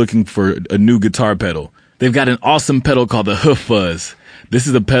look if you're looking for a new guitar pedal. They've got an awesome pedal called the Hoof Fuzz. This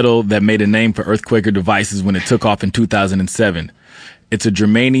is a pedal that made a name for Earthquaker Devices when it took off in 2007. It's a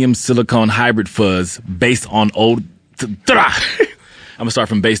germanium silicone hybrid fuzz based on I'm gonna start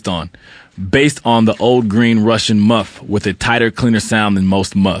from based on the old green Russian muff with a tighter, cleaner sound than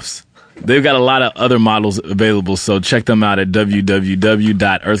most muffs. They've got a lot of other models available, so check them out at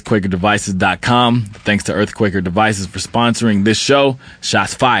www.earthquakerdevices.com. Thanks to Earthquaker Devices for sponsoring this show.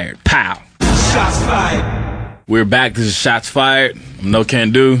 Shots fired. Pow. Shots fired. We're back. This is Shots Fired. I'm No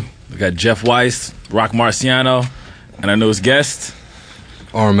Can Do. We got Jeff Weiss, Rock Marciano, and our newest guest,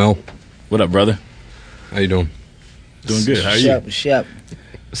 RML. What up, brother? How you doing? Doing good. How are you? Shep.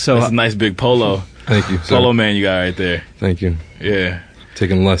 So That's a nice big polo. Thank you. sir. Polo man you got right there. Thank you. Yeah.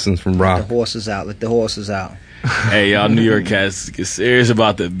 Taking lessons from Let Rock. the horses out. Let the horses out. Hey, y'all New York cats, get serious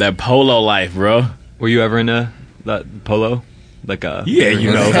about that polo life, bro. were you ever into that polo? Like Yeah,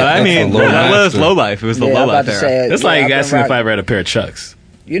 you know. I mean, Low that was life. low life. It was the Yeah, low I'm life about to era. say, It's yeah, like I've been asking if I rocking- ever had a pair of Chucks.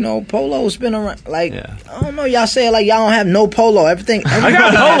 Polo's been around. Like, Yeah. I don't know. Y'all say it like y'all don't have no polo. I Everybody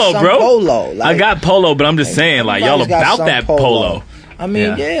got has polo, some bro. Polo. I Like, got polo, but I'm just saying, like, y'all everybody's got about some that polo. I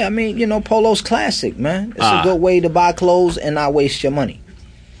mean, Yeah. polo's classic, man. It's a good way to buy clothes and not waste your money.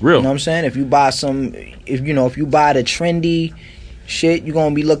 Real. You know what I'm saying? If you buy if you buy the trendy shit, you're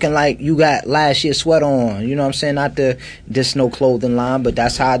gonna be looking like you got last year's sweater on. You know what I'm saying? Not this no clothing line, but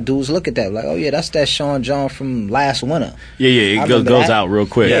that's how dudes look at that. Like, oh yeah, that's that Sean John from last winter. Yeah, I it remember goes that. out real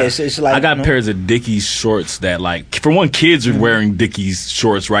quick. Yeah, it's like, I got you know. pairs of Dickies shorts that, like, for one, kids are wearing Dickies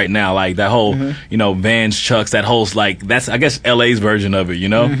shorts right now. Like, that whole, Vans, Chucks, that whole, like, that's, I guess, LA's version of it, you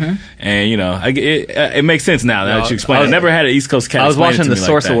know? And, it makes sense now that you explain it. I never had an East Coast cat I was explain it watching to the me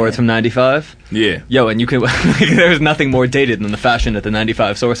Source like that. Awards from '95. Yeah. Yo, and you could there's nothing more dated than the fashion at the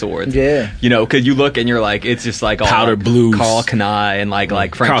 '95 Source Awards. Yeah. Because you look and you're like, it's just like all Powder like blues. Carl Kanai and like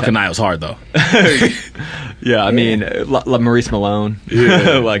Frank. Carl Kanai was hard, though. Yeah, I mean, Maurice Malone.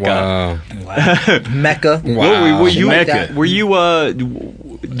 Yeah. like, Wow. Mecca. Wow. were you Like Mecca. that. Were you?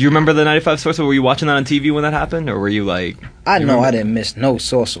 Do you remember the '95 Source? Were you watching that on TV when that happened, or were you like? I know I didn't miss no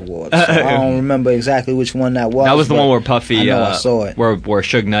Source Awards. So I don't remember exactly which one that was. That was the but one where Puffy. I know I saw it. Where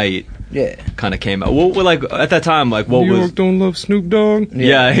Suge Knight Yeah. kind of came out. What like at that time? Like what New was? York don't love Snoop Dogg.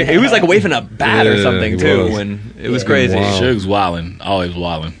 Yeah, he was like waving a bat or Yeah, something he too. was. When it was Yeah. crazy. Wow. Suge's wildin'. Always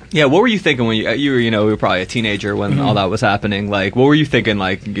wildin'. Yeah, what were you thinking when you were we were probably a teenager when all that was happening? Like, what were you thinking?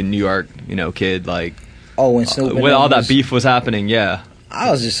 Like in New York, kid, like Oh, when Snoop. and when them all that was- beef was happening. Yeah,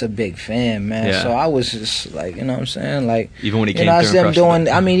 I was just a big fan, man. Yeah. So I was just like, you know what I'm saying? Like, even when he came it's through and them crushed doing.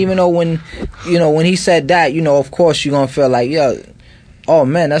 it. I mean, even though when he said that, of course you're gonna feel like, yo, oh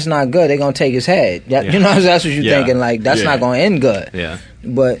man, that's not good. They're gonna take his head. Yeah. That's what you're Yeah. thinking. Like, that's Yeah. not gonna end good. Yeah,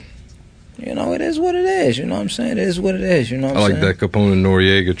 But it is what it is. You know what I'm saying? It is what it is. You know what I I'm like saying? that Capone and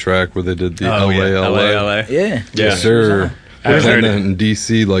Noriega track where they did the LA. Yeah. Yes, sir. I heard And it. then in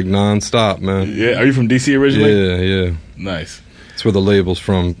DC like nonstop, man. Yeah. Are you from DC originally? Yeah. Nice. That's where the label's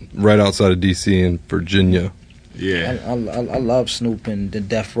from, right outside of D.C. in Virginia. Yeah. I love Snoop and the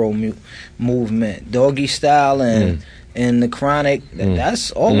Death Row movement, Doggy Style and the Chronic.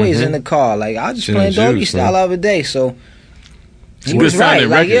 That's always in the car. Like I just playing Doggy Style the other day, so. He was right.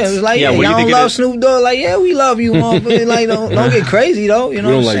 Like, yeah, it was like, y'all don't love Snoop Dogg. Like, yeah, we love you, motherfucker. Like, don't get crazy though. You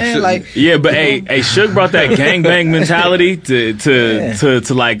know what I'm saying? Like, yeah, but hey, Suge brought that gangbang mentality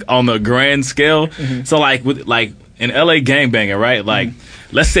to like on the grand scale. So like with like in LA gangbanging, right? Like,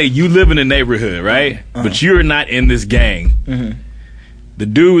 let's say you live in a neighborhood, right? But you're not in this gang. The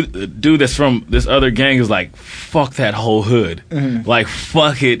dude that's from this other gang is like, fuck that whole hood. Like,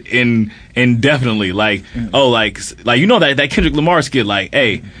 fuck it indefinitely. Like, like you know that Kendrick Lamar skit, like,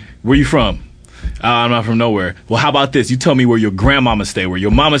 hey, where you from? I'm not from nowhere. Well, how about this? You tell me where your grandmama stay, where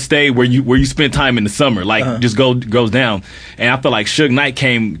your mama stay, where you spend time in the summer. Like, just goes down. And I feel like Suge Knight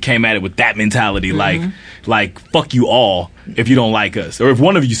came at it with that mentality, like fuck you all if you don't like us, or if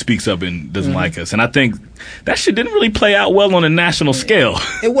one of you speaks up and doesn't like us. And I think that shit didn't really play out well on a national scale.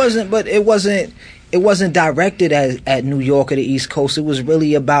 It wasn't directed at New York or the East Coast. It was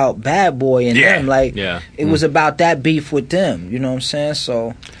really about Bad Boy and them. Like, it was about that beef with them. You know what I'm saying?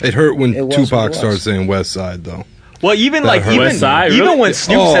 So it hurt when Tupac started saying West Side, though. Well, even when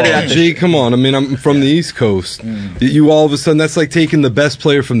Snoop said it at the G, come on. I mean, I'm from the East Coast. You all of a sudden, that's like taking the best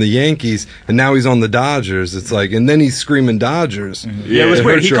player from the Yankees, and now he's on the Dodgers. It's like, and then he's screaming Dodgers. Yeah, it was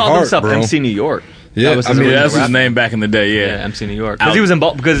weird. He called himself MC New York. Yeah, that's his name back in the day. Yeah, MC New York. Because he was in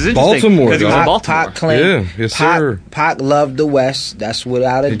because it's Baltimore. Because he was in Baltimore. Pac claimed, yes, sir. Pac loved the West. That's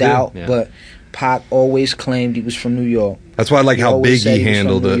without a doubt. Yeah. But Pac always claimed he was from New York. That's why I like how Biggie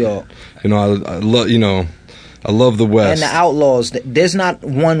handled it. You know, I love. You know, I love the West and the Outlaws. There's not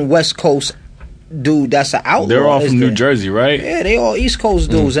one West Coast dude that's an outlaw. They're all from New Jersey, right? Yeah, they all East Coast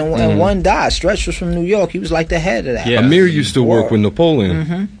dudes, and one died. Stretch was from New York. He was like the head of that. Yeah. Amir used to work with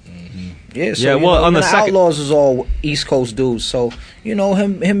Napoleon. Yeah, so well, on the Outlaws is all East Coast dudes. So you know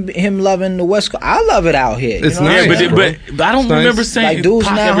him loving the West Coast. I love it out here. It's nice, but I don't remember saying like dudes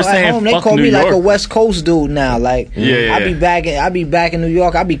now at home. They call me like a West Coast dude now. Like I be back in New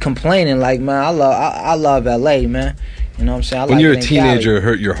York. I be complaining like, man, I love LA, man. You know what I'm saying? When you're a teenager, it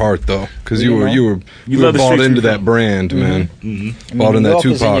hurt your heart though, because you were bought into that brand, man. Bought in that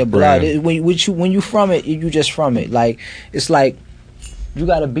Tupac brand. When you from it, you just from it. Like it's like. You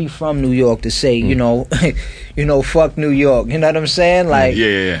gotta be from New York to say, you know, fuck New York. You know what I'm saying? Like,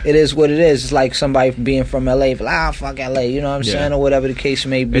 it is what it is. It's like somebody being from LA, fuck LA. You know what I'm saying, or whatever the case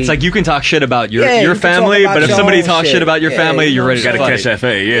may be. It's like you can talk shit about your family, but if somebody talks shit about your family, you're ready to gotta catch that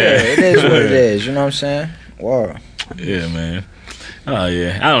fade. It is what it is. You know what I'm saying? Wow. Yeah, man. Oh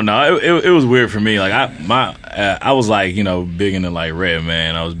yeah, I don't know. It was weird for me. Like I was like big into like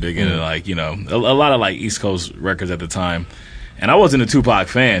Redman. I was big into like a lot of like East Coast records at the time. And I wasn't a Tupac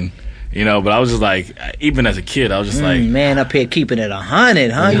fan, but I was just like, even as a kid, I was just like, man, up here keeping it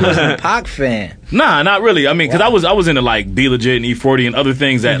 100, huh? You wasn't a Pac fan? Nah, not really. I mean, because I was into like Be Legit and E40 and other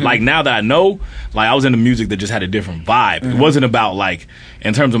things that like now that I know, like I was into music that just had a different vibe. It wasn't about like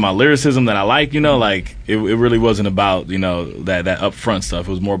in terms of my lyricism that I like, like it really wasn't about that upfront stuff.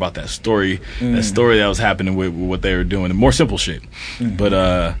 It was more about that story, that was happening with what they were doing, the more simple shit.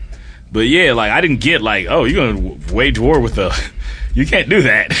 But yeah, like I didn't get like, oh, you're gonna wage war with you can't do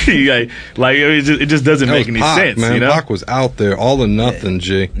that. like it just doesn't make any sense. Man, Pac was out there, all or nothing.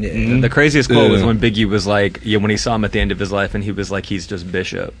 G. The craziest quote was when Biggie was like, when he saw him at the end of his life, and he was like, he's just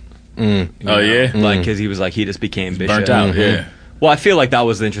Bishop. Like because he was like he just became Bishop. Burnt out. Yeah. Well, I feel like that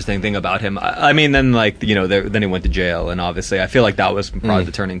was the interesting thing about him. I mean, then like then he went to jail, and obviously, I feel like that was probably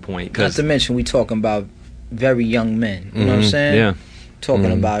the turning point. Not to mention, we talking about very young men. You know what I'm saying? Yeah.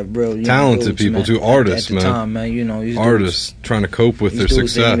 Talking about real talented dudes, people man. too, artists, at the time, man. These artists dudes, trying to cope with their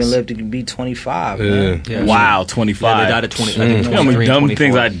success. Didn't even live to be 25. Man. Yeah. Wow, 25. Yeah, they died at 20. I think you know how many dumb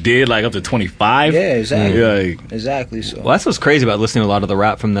things I did like up to 25. Yeah, exactly. Yeah, exactly. So. Well, that's what's crazy about listening to a lot of the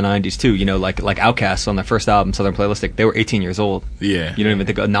rap from the 90s too. Like Outkast on their first album, Southern Playlistic. They were 18 years old. Yeah. You don't even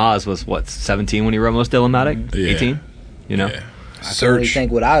think Nas was 17 when he wrote Most Illmatic. 18. Yeah. I can only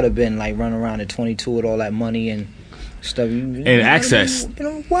think what I would have been like running around at 22 with all that money and stuff and access,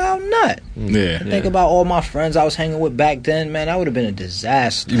 wild nut. Yeah. Think about all my friends I was hanging with back then, man. That would have been a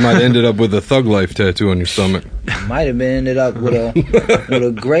disaster. You might have ended up with a Thug Life tattoo on your stomach. Might have been ended up with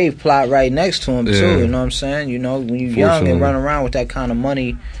a grave plot right next to him too. You know what I'm saying? When you're young and run around with that kind of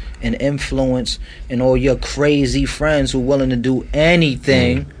money and influence and all your crazy friends who are willing to do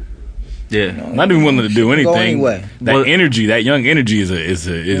anything. Yeah. Not even willing to do Go anything. anyway. That Well- energy, that young energy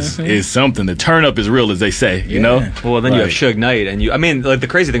is something. The turn up is real, as they say. You know. Well, then you have Like, Suge Knight, and you. I mean, like the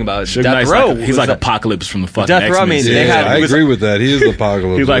crazy thing about Suge Death Knight's Row, he's was like that- Apocalypse from the fucking Death Row, I X-Men mean, series. they had- I it was- agree with that. He is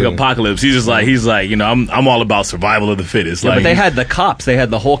Apocalypse. He's like with it. Apocalypse. He's like you know, I'm all about survival of the fittest. Yeah, like, but they had the cops. They had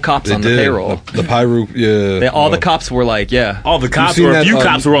the whole cops They on the did. payroll. The Pyro, yeah. All the well, cops were like, yeah. all the cops seen were. A that, few um,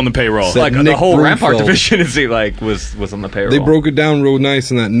 cops were on the payroll. that Like the Nick whole Rampart Broomfield. division is like was on the payroll. They broke it down real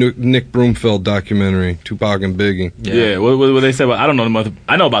nice in that Nick Broomfield documentary, Tupac and Biggie. Yeah, what they say about? I don't know.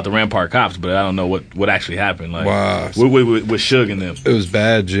 I know about the Rampart cops, but I don't know what actually happened. Like, Wow. with Suge and them. It was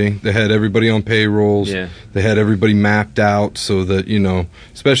bad, G. They had everybody on payrolls. Yeah. They had everybody mapped out so that, you know,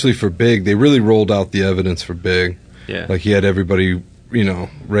 especially for Big, they really rolled out the evidence for Big. Yeah. Like he had everybody, you know,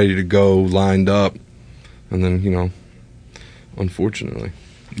 ready to go, lined up. And then, you know, unfortunately.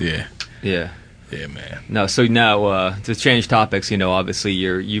 Yeah, Yeah. yeah, man. No, so now to change topics, you know, obviously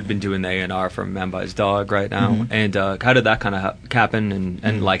you've been doing the A&R from Man by His Dog right now, and how did that kind of happen,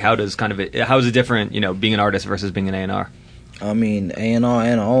 and like how is it different, you know, being an artist versus being an A&R? I mean, A&R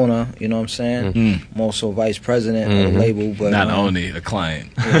and an owner, you know what I'm saying? I'm also vice president of the label, but Not only a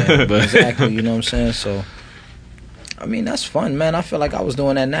client, yeah, but exactly, you know what I'm saying? So, I mean, that's fun, man. I feel like I was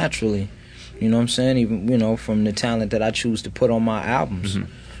doing that naturally, you know what I'm saying? Even, you know, from the talent that I choose to put on my albums.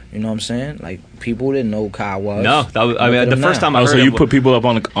 You know what I'm saying? Like, people didn't know who Kai was. No, that was, I Look mean at the him first now. time I Oh, heard so you it, put people up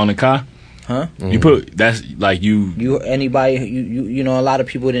on the car? Huh? You put that's like you. Anybody, you know, a lot of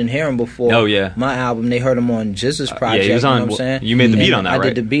people didn't hear him before. Oh, yeah. My album, they heard him on Jizz's project. he was on- you know what I'm saying? you made the beat And on that, I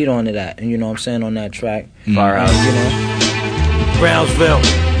right? did the beat on to that, and you know what I'm saying, on that track. Firehouse. You know, Brownsville,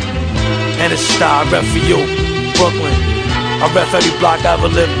 and it's Star, I rep for you, Brooklyn. I rep every block I ever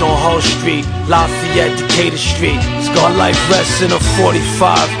lived on Hull Street, Lafayette, Decatur Street. My life rests in a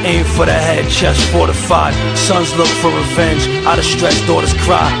 45, aim for the head, chest fortified. Sons look for revenge, out of stress, daughters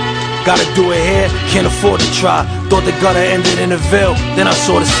cry. Gotta do it here, can't afford to try. Thought the gutter ended in a Ville, then I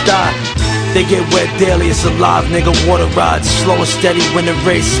saw the sty. They get wet daily, it's alive, nigga, water rides. Slow and steady when the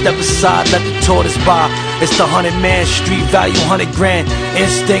race, step aside, let the tortoise by. It's the 100-man street, value 100 grand.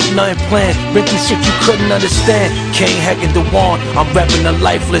 Instinct, nothing planned, been through shit you couldn't understand. King Heck and DeWan, I'm repping the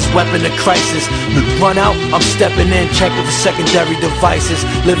lifeless, weapon of crisis. Run out, I'm stepping in, checking for secondary devices.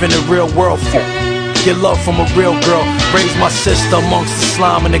 Living the real world, get love from a real girl. Raised my sister amongst the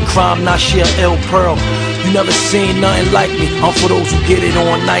slime and the crime, now she a ill pearl. You never seen nothing like me, I'm for those who get it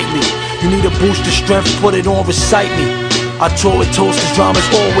on nightly. You need a boost of strength, put it on, recite me. I tour with toast, cause drama's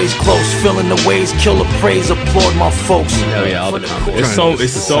always close. Feeling the ways, kill a praise, applaud my folks. Oh yeah, all the time.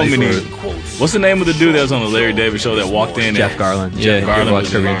 It's so many. What's the name of the dude that was on the Larry David show that walked in? Jeff Garland. Jeff Yeah, you Garland ever watch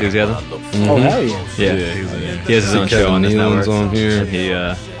was Curb Your in- Enthusiasm? oh, hell yeah. Yeah. Yeah, he was in. He has his own Kevin show on his Nealon's network. on here. And he,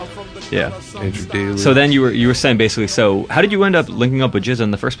 yeah. Andrew Daly. So then you were saying basically. So how did you end up linking up with Jizz in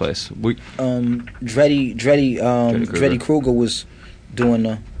the first place? Dreddy Kruger. Kruger was doing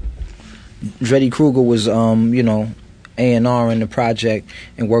the. Dreddy Kruger was, you know, A&R in the project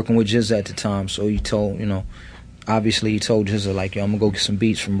and working with Jizz at the time. So he told, you know, obviously he told Jizz like, yo, I'm gonna go get some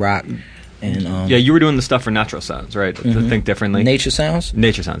beats from Rock. And Yeah, you were doing the stuff for Natural Sounds, right? To Think Differently. Nature Sounds.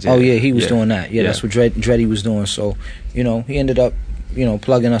 Nature Sounds. Yeah. Oh yeah, he was doing that. Yeah, that's what Dreddy was doing. So, you know, he ended up, you know,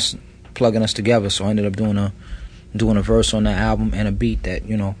 plugging us together. So I ended up doing a verse on that album and a beat that,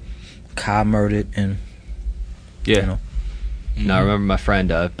 you know, Kai murdered and Yeah. you know. No, I remember my friend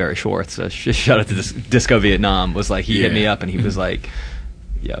Barry Schwartz. Shout out to Disco Vietnam. Was like he hit me up and he was like,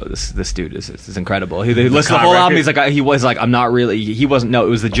 "Yo, this dude is incredible." He listened to the whole album. He's like, I'm not really. He wasn't. No, it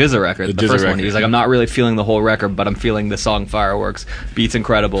was the Jizza record, the Jizza first one. record. He's like, I'm not really feeling the whole record, but I'm feeling the song Fireworks. Beats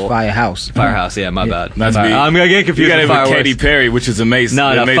incredible. Firehouse. Firehouse. Yeah, my bad. Not to be- I'm gonna get confused. You got with it with Fireworks. Katy Perry, which is amazing. No,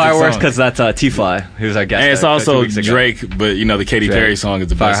 amazing Fireworks song. because that's T-Fly, who's our guest. And it's 2 also weeks ago. Drake, but you know the Katy Drake. Perry song is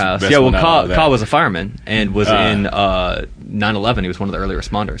the best. Firehouse. best Yeah, well, one out of that. Ka was a fireman and was in 9/11. He was one of the early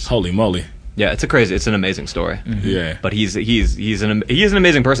responders. Holy moly! Yeah, it's an amazing story. Yeah, But he is an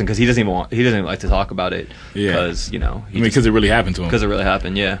amazing person because he doesn't even like to talk about it. Yeah. Because because it really happened to him. because it really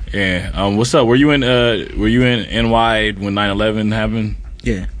happened. Yeah. Yeah. What's up? Were you in NY when 9/11 happened?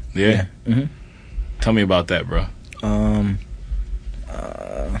 Yeah. Yeah. Mhm. Tell me about that, bro.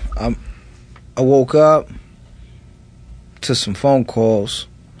 I woke up to some phone calls,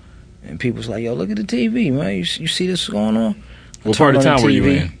 and people was like, "Yo, look at the TV, man. You see this going on?" What part of Turned on town the were you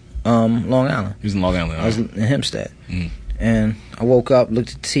TV. in? Long Island. He was in Long Island. I was alright. in Hempstead, Mm. and I woke up,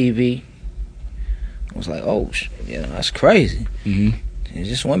 looked at the TV. I was like, "Oh, yeah, that's crazy." Mhm. And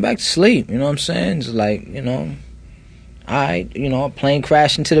just went back to sleep. You know what I'm saying? It's like, you know, a plane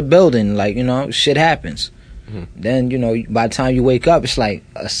crashed into the building. Like, you know, shit happens. Then, you know, by the time you wake up, it's like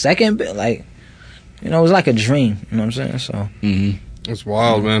a second bit. Like, you know, it was like a dream. You know what I'm saying? So, Mhm. It's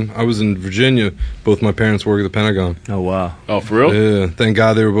wild, man. I was in Virginia. Both my parents work at the Pentagon. Oh wow. Oh, for real? Yeah, thank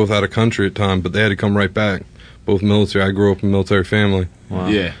God they were both out of country at the time, but they had to come right back. Both military. I grew up in a military family, Wow.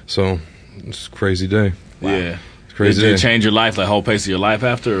 Yeah. so it's a crazy day. Yeah. It's a crazy Did day. it change your life, like whole pace of your life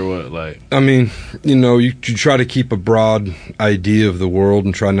after, or what? Like, I mean, you try to keep a broad idea of the world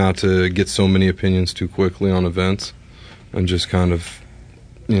and try not to get so many opinions too quickly on events, and just kind of,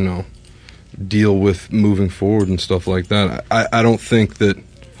 deal with moving forward and stuff like that. I don't think that.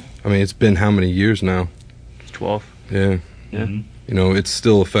 I mean, it's been how many years now? 12. Yeah. Yeah. It's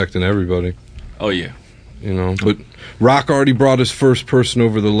still affecting everybody. oh yeah. But Rock already brought his first person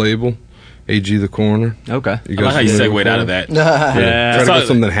over the label, AG the Coroner. Okay. You I like how you familiar segued with out of that. Yeah. Try to all- get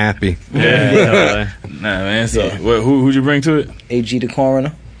something happy. Yeah. Totally. Nah, man. So, who'd you bring to it? AG the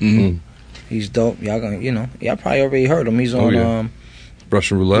Coroner. Mm-hmm. He's dope. Y'all gonna, y'all probably already heard him. He's Oh, on, yeah.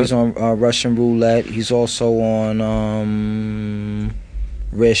 Russian Roulette. he's on Russian Roulette. He's also on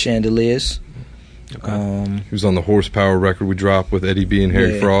Red Chandeliers. He was on the Horsepower record we dropped with Eddie B and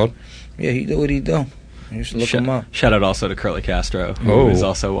Harry Yeah. Fraud. Yeah, he do what he do. You should look him up. Shout out also to Curly Castro, who Oh. is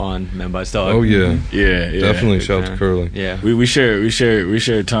also on Men by Dog. Oh yeah, Yeah, yeah. definitely. Shout out to Yeah. Curly. Yeah. We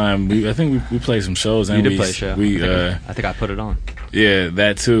shared time. I think we played some shows. And You did we, play a show. We I think I put it on. yeah,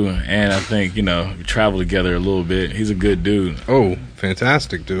 that too. And I think we traveled together a little bit. He's a good dude. Oh,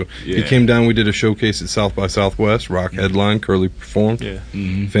 fantastic, dude. He Yeah. came down. We did a showcase at South by Southwest. Rock headline. Curly performed. Yeah.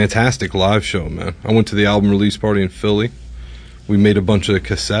 Fantastic live show, man. I went to the album release party in Philly. We made a bunch of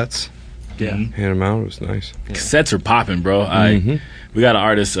cassettes. Yeah. Handed them out. It was nice. Cassettes are popping, bro. We got an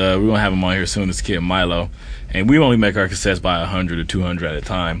artist. We're gonna have him on here soon. This kid Milo, and we only make our cassettes by 100 or 200 at a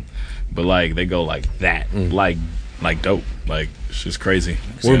time. But like they go like that, like dope. Like it's just crazy.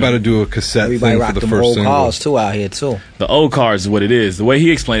 We're about to do a cassette Everybody thing for rock the them first old single. cars too out here too. The old cars is what it is. The way he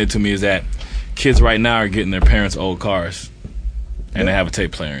explained it to me is that kids right now are getting their parents' old cars, and they have a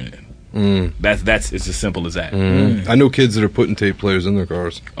tape player in it. That's it's as simple as that. I know kids that are putting tape players in their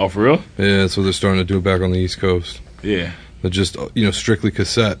cars. Oh, for real? Yeah, so they're starting to do it back on the East Coast. Yeah. But just strictly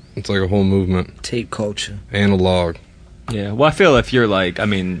cassette. It's like a whole movement. Tape culture. Analog. Yeah. Well, I feel if you're like, that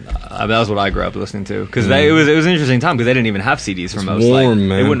was what I grew up listening to, because it was an interesting time because they didn't even have CDs for most. warm, They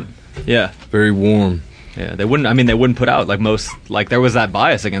man. wouldn't. Yeah. Very warm. Yeah, they wouldn't. I mean, they wouldn't put out there was that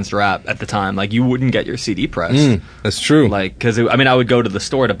bias against rap at the time. Like, you wouldn't get your CD pressed. That's true. Like, because I would go to the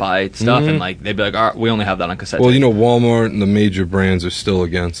store to buy stuff, and like they'd be like, "All right, we only have that on cassette." Well, tape." Walmart and the major brands are still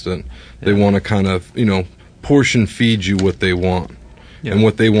against it. They want to kind of, portion feed you what they want. Yeah. And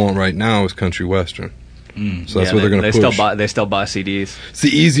what they want right now is country western. So that's what they're going to push. They still buy CDs. It's the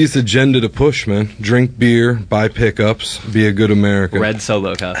easiest agenda to push, man. Drink beer, buy pickups, be a good American. Red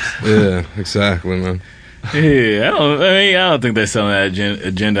Solo cups. Yeah, exactly, man. Yeah. I don't think they're selling that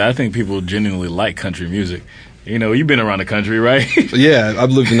agenda. I think people genuinely like country music. You've been around the country, right? Yeah,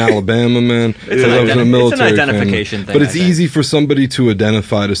 I've lived in Alabama, man. It's I was in a military identification family. thing, But it's I think. easy for somebody to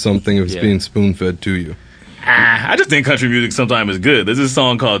identify to something if it's Yeah. being spoon-fed to you. I just think country music sometimes is good. There's this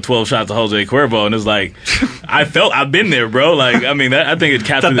song called 12 Shots of Jose Cuervo, and it's like, I've been there, bro. Like, I mean, I think it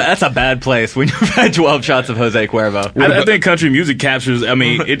captures. That's a bad place when you've had 12 shots of Jose Cuervo. I think country music captures. I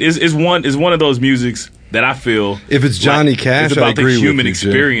mean, it is one of those musics that I feel. If it's Johnny Cash, it's about I agree the with human you, Jim.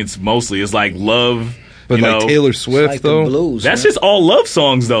 experience mostly. It's like love. But like Taylor Swift, It's like the though, blues. That's man. just all love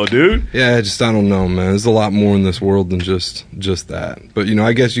songs, though, dude. yeah, I don't know, man. There's a lot more in this world than just that. But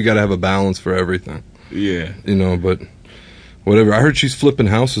I guess you got to have a balance for everything. Yeah. But whatever. I heard she's flipping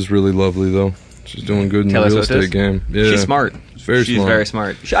houses really lovely, though. She's doing good in Taylor the real Swift is? estate game. Yeah, She's smart. She's very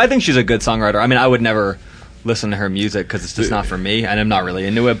smart. I think she's a good songwriter. I mean, I would never listen to her music because it's just not for me, and I'm not really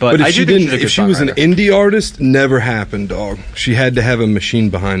into it. But But if I she do think didn't, she's a good if she was an songwriter. indie artist, never happened, dog. She had to have a machine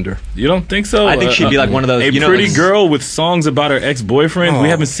behind her. You don't think so? I think she'd be like one of those. A pretty girl with songs about her ex-boyfriend. Oh. We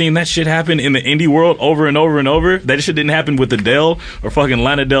haven't seen that shit happen in the indie world over and over and over. That shit didn't happen with Adele or fucking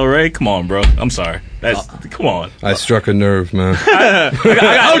Lana Del Rey. Come on, bro. I'm sorry. Come on. I struck a nerve, man.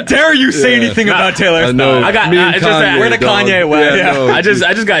 How dare you say anything about Taylor Swift? know. I got- Me and it's just that- Kanye, Where the dog. Kanye went. Yeah, no, I just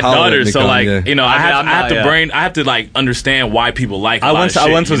got holler at daughters, me, so like Kanye. I I'm have not- I have to like understand why people like. I a lot once of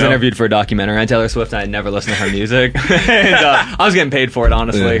shit, was you know? interviewed for a documentary on Taylor Swift, and I had never listened to her music. And I was getting paid for it,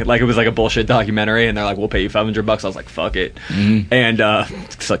 honestly. Yeah. Like, it was like a bullshit documentary, and they're like, "We'll pay you $500." I was like, "Fuck it," and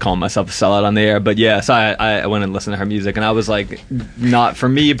just like calling myself a sellout on the air. But yeah, so I went and listened to her music, and I was like, not for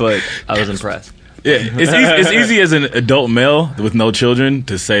me, but I was impressed. Yeah, it's easy as an adult male with no children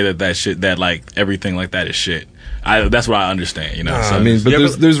to say that shit, that like everything like that is shit. That's what I understand, So I mean, but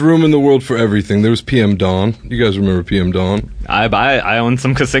there's room in the world for everything. There was PM Dawn. You guys remember PM Dawn? I own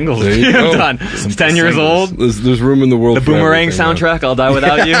some singles. There you I'm go. done. It's 10 years old. There's room in the world The for Boomerang everything, man. soundtrack, I'll Die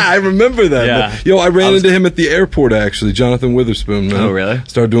Without You. I remember that. Yeah. Man. Yo, I ran into him at the airport, actually. Jonathan Witherspoon, man. Oh, really?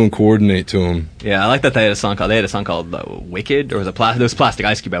 Started doing Coordinate to him. Yeah, I like that they had a song called Wicked, or was it there was Plastic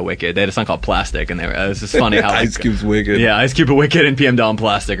Ice Cube at Wicked. They had a song called Plastic, and it was just funny how Ice Cube's wicked. Yeah, Ice Cube at Wicked and PM Dawn and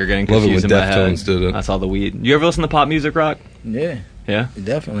Plastic are getting Love it confused when in my head. Deftones did it. That's all the weed. You ever listen to pop music, Rock? Yeah, Yeah.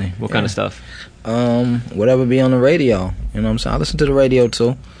 definitely. What kind of stuff? Whatever be on the radio. You know what I'm saying? I listen to the radio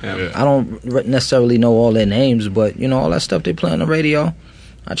too. Yeah. I don't necessarily know all their names, but you know all that stuff they play on the radio.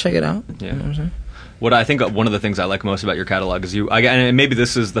 I check it out. Yeah. You know what I'm saying? What I think one of the things I like most about your catalog is and maybe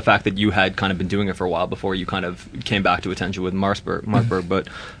this is the fact that you had kind of been doing it for a while before you kind of came back to attention with Markberg, but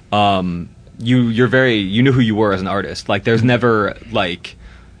you knew who you were as an artist. Like there's never like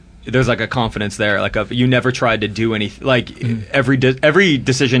there's like a confidence there. Like you never tried to do anything. Like every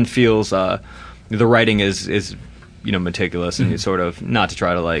decision feels the writing is meticulous and you sort of not to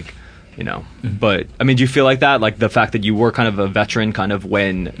try to like. But I mean, do you feel like that? Like the fact that you were kind of a veteran, kind of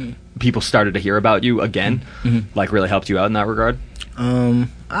when people started to hear about you again, like really helped you out in that regard? I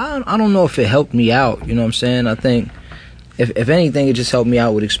don't know if it helped me out. You know what I'm saying? I think if anything, it just helped me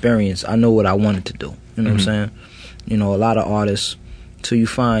out with experience. I know what I wanted to do. You know what I'm saying? You know, a lot of artists, till you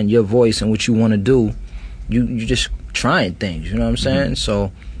find your voice and what you want to do, you just trying things. You know what I'm saying?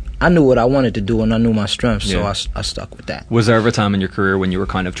 So. I knew what I wanted to do and I knew my strengths, so I stuck with that. Was there ever a time in your career when you were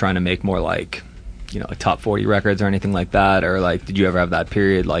kind of trying to make more like, like top 40 records or anything like that? Or like, did you ever have that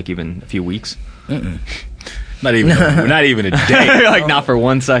period, like even a few weeks? Mm-mm. Not even a day. Like not for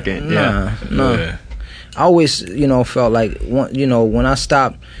 1 second. No. Yeah. I always, felt like, when I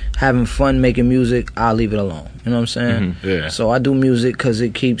stop having fun making music, I'll leave it alone. You know what I'm saying? Yeah. So I do music because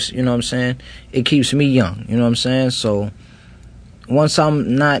it keeps, it keeps me young. You know what I'm saying? So once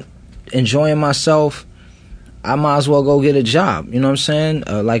I'm not enjoying myself, I might as well go get a job. You know what I'm saying?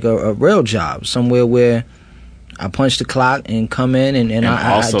 Like a real job, somewhere where I punch the clock and come in and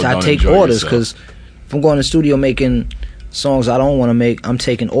I take orders. Because if I'm going to the studio making songs I don't want to make, I'm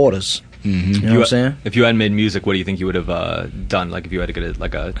taking orders. Mm-hmm. You know what I'm saying? If you hadn't made music, what do you think you would have done? Like if you had to get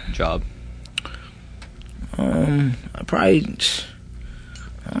a job? I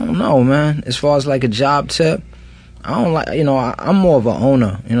don't know, man. As far as like a job tip, I don't like, I'm more of an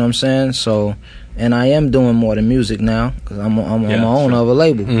owner, you know what I'm saying? So, and I am doing more than music now because I'm an owner of a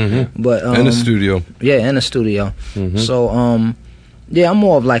label. Mm-hmm. But in a studio. Yeah, in a studio. Mm-hmm. So, I'm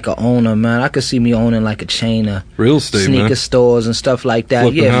more of like an owner, man. I could see me owning like a chain of real estate, sneaker stores and stuff like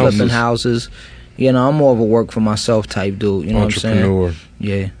that. Flipping houses. I'm more of a work for myself type dude, you know what I'm saying? Entrepreneur.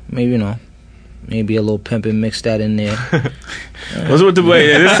 Yeah, maybe, maybe a little pimping, mix that in there. What's with the way?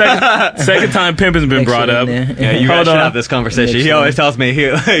 This second time pimping's been brought up. Yeah, you guys should have this conversation. He always tells me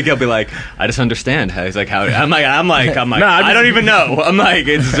he'll be like, I just understand. He's like, how? I'm like, I don't even know. I'm like,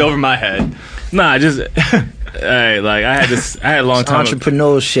 it's over my head. Nah, just hey, like I had a long time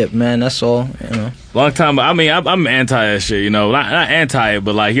entrepreneurship, man. That's all. Long time. I mean, I'm anti that shit. Not anti it,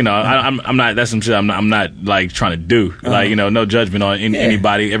 but like I'm not. That's some shit. I'm not like trying to do. Like no judgment on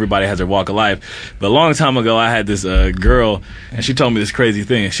anybody. Everybody has their walk of life. But a long time ago, I had this girl, and she told me this crazy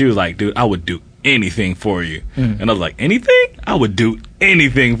thing. And she was like, "Dude, I would do anything for you." And I was like, "Anything? I would do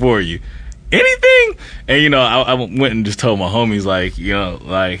anything for you." Anything, and I went and just told my homies like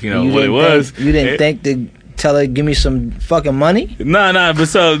what it was. You didn't think to tell her give me some fucking money? Nah, but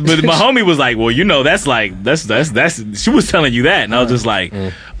my homie was like, well, that's she was telling you that, and I was just like,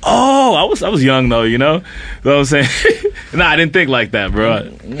 oh, I was young though, you know what I'm saying? Nah, I didn't think like that,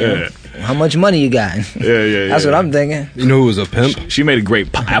 bro. Yeah. How much money you got? Yeah. That's what I'm thinking. You know who was a pimp? She made a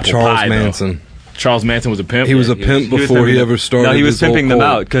great apple Charles pie. Manson. Though. Charles Manson was a pimp. He was a pimp before he ever started. No, he was his whole pimping them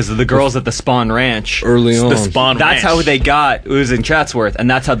cult. out because the girls at the Spawn Ranch early on. The Spawn That's Ranch. how they got. It was in Chatsworth, and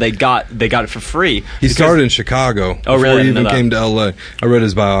that's how they got it for free. He started in Chicago. Oh, really? Before he even came to L.A. I read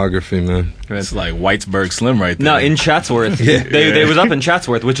his biography, man. It's like Whitesburg Slim right there. No, in Chatsworth. They was up in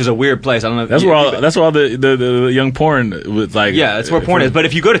Chatsworth, which is a weird place. I don't know. That's where all the young porn was like. Yeah, that's where porn is. But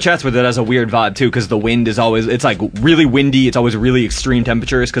if you go to Chatsworth, it has a weird vibe too, because the wind is always. It's like really windy. It's always really extreme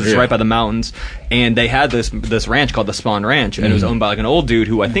temperatures because it's right by the mountains. And they had this ranch called the Spawn Ranch, and it was owned by like an old dude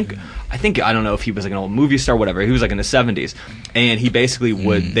who I think I don't know if he was like an old movie star, whatever. He was like in his 70s, and he basically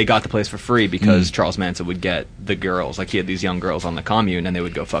they got the place for free because Charles Manson would get the girls. Like he had these young girls on the commune, and they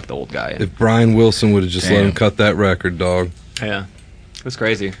would go fuck the old guy. If Brian Wilson would have just let him cut that record, dog. Yeah, it was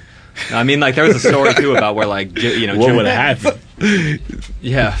crazy. I mean, like there was a story too about where like What Jim, would have happened?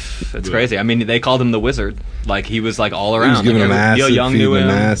 Yeah, it's crazy. I mean, they called him the Wizard. Like he was like all around. He was giving like, him acid, Neil Young feeding knew him him.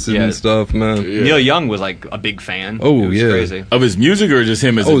 acid and stuff, man. Neil Young was like a big fan. Oh, It was yeah. crazy. Of his music or just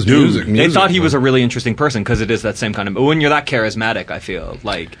him as a his dude? music. They thought he man. was a really interesting person because it is that same kind of. When you're that charismatic, I feel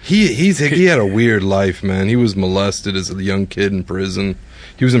like He had a weird life, man. He was molested as a young kid in prison.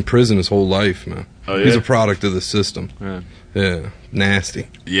 He was in prison his whole life, man. Oh, yeah? He's a product of the system. Yeah. Yeah, nasty.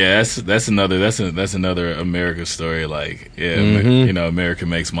 Yeah, that's another America story. Like, yeah, America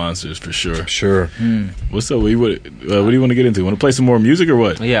makes monsters for sure. Sure. What's up? What do you want to get into? Want to play some more music or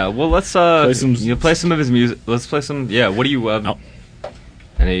what? yeah. Well, let's Play some- play some of his music. Let's play some. Yeah. What do you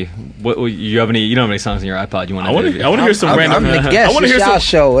any? What you have any? You don't have any songs on your iPod? You want I want to hear some random. I'm the guest. I want to It's hear y'all some.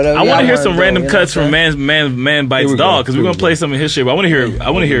 show. Whatever I want y'all to hear wanna some do, random you know cuts what I'm from Man Bites Here we go. Dog because we're Here gonna we play go. some of his shit. But I want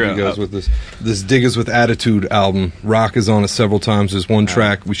to hear. He goes with this Diggers with Attitude album. Rock is on it several times. There's one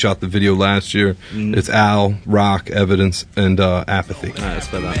track we shot the video last year. It's Al, Rock, Evidence, and Apathy. All right, let's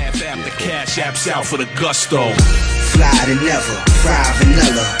play that. The cash apps out for the gusto. Fly to never, fry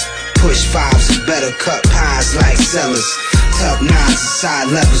vanilla. Push fives and better cut pies like sellers. Top nines and side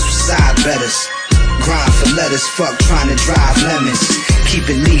levers with side betters. Grind for letters, fuck trying to drive lemons. Keep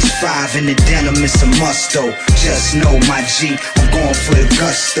at least 5 in the denim, it's a musto. Just know my G, I'm going for the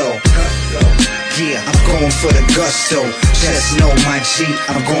gusto. Yeah, I'm going for the gusto. Just know my G,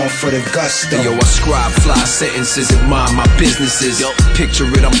 I'm going for the gusto. Yo, I scribe fly sentences and mind my businesses. Picture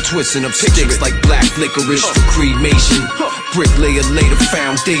it, I'm twisting up sticks like black licorice for cremation. Bricklayer lay the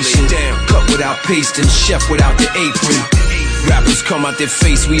foundation. Cut without pasting, chef without the apron. Rappers come out their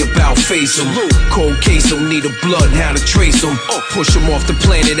face, we about face them. Cold case them, need a bloodhound to trace them. Push them off the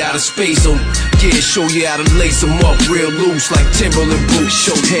planet, out of space them. Yeah, show you how to lace them up real loose like Timberland boots.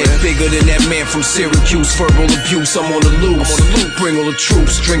 Show head bigger than that man from Syracuse. Verbal abuse, I'm on the loose. Bring all the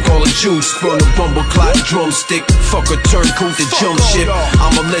troops, drink all the juice. Burn a bumble clock drumstick. Fuck a turncoat to jump ship.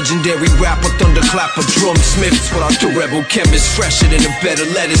 I'm a legendary rapper, thunderclapper, drumsmith. The rebel chemist, fresher than a better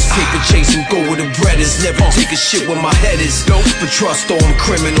lettuce. Paper chase and go where the bread is. Never take a shit where my head is. But trust though, I'm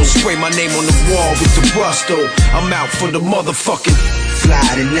criminal. Spray my name on the wall with the brush though. I'm out for the motherfucking. Fly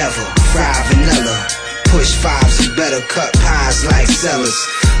to never, fry vanilla. Push fives and better cut pies like sellers.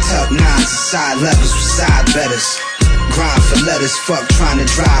 Top nines and side levers with side betters. Grind for letters, fuck trying to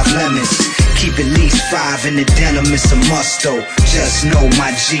drive lemons. Keep at least 5 in the denim, it's a musto. Just know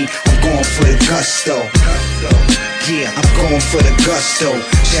my G, I'm going for the gusto. Yeah, I'm going for the gusto.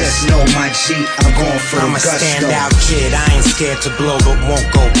 Just know my G, I'm going for the gusto. I'm a standout kid, I ain't scared to blow but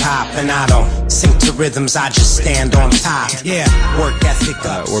won't go pop. And I don't sing to rhythms, I just stand on top. Yeah, work ethic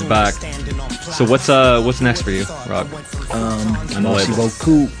up. We're back. So what's next for you, Rob? On the Merci label.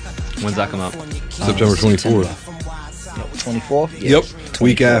 beaucoup. When's that come out? September 24th. 24th? Yep.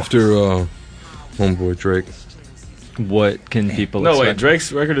 Week after Homeboy Drake. What can people No, expect? wait.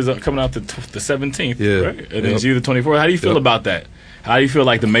 Drake's record is coming out the 17th. Yeah. Right? And then it's Yep. you the 24th. How do you feel Yep. about that? How do you feel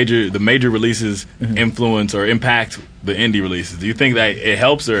like the major releases influence or impact the indie releases? Do you think that it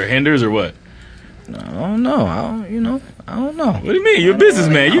helps or hinders or what? I don't know. I don't know. What do you mean? You're a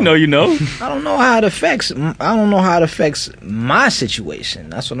businessman. You know. I don't know how it affects. I don't know how it affects my situation.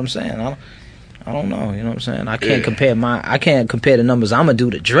 That's what I'm saying. I don't know. You know what I'm saying? I can't compare the numbers I'm gonna do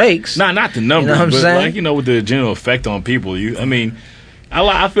to Drake's. Not the numbers, You know what I'm but saying? like with the general effect on people.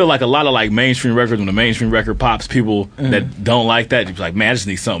 I feel like a lot of like mainstream records, when the mainstream record pops, people that don't like that, you're like, man, I just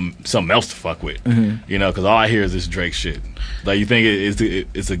need something else to fuck with. Because all I hear is this Drake shit. Like, you think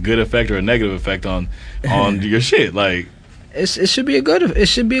it's a good effect or a negative effect on your shit? Like, it should be a good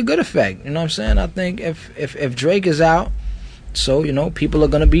effect. You know what I'm saying? I think if Drake is out, so people are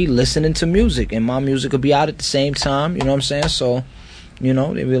gonna be listening to music, and my music will be out at the same time. You know what I'm saying? So,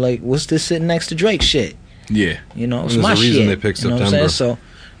 they'll be like, "What's this sitting next to Drake shit?" yeah, It's There's my a reason shit. they picked You know what I'm September. saying? So,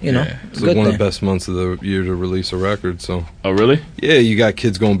 It's good like one of thing. the best months of the year to release a record. So Oh, really? yeah, you got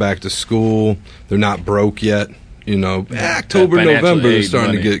kids going back to school. They're not broke yet. October, financial November, they're aid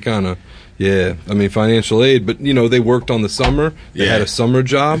starting money. to get kind of. Yeah, I mean financial aid, but they worked on the summer. They Yeah. had a summer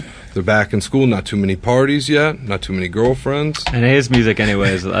job. They're back in school. Not too many parties yet. Not too many girlfriends. And his music,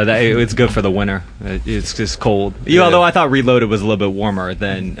 anyways, it's good for the winter. It's just cold. Yeah. Although I thought Reloaded was a little bit warmer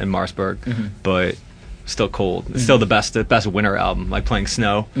than in Marsburg, but still cold. It's still the best winter album. Like playing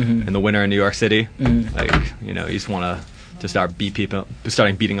snow in the winter in New York City. Like you just want to start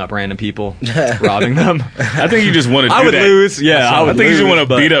starting beating up random people, robbing them. I think you just want to do I would that. lose. Yeah, I would I think you lose, just want to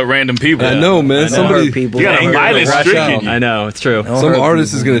but- beat up random people. I know, man. Don't hurt Somebody, people. You got a Don't hurt violent people. streak out. in you. I know it's true. Don't some hurt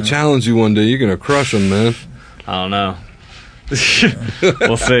artist is people, going to challenge you one day. You're going to crush them, man. I don't know.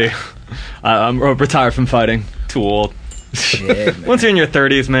 We'll see. I'm retired from fighting. Too old. Shit, man. Once you're in your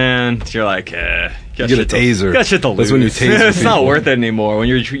 30s, man, you're like, You get a taser. You got shit to lose. That's when you taser It's not people. worth it anymore. When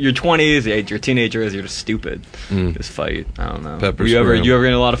you're 20s, you're teenagers, you're just stupid. Just fight. I don't know. Pepper you ever spray 'em.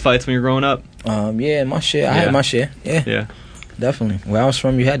 in a lot of fights when you were growing up? Yeah, my share. I Yeah. had my share. Yeah, Yeah. definitely. Where I was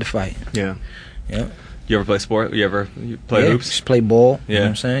from, you had to fight. Yeah. Yeah. You ever play sport? You play Yeah, hoops? Used to play ball. You know Yeah. what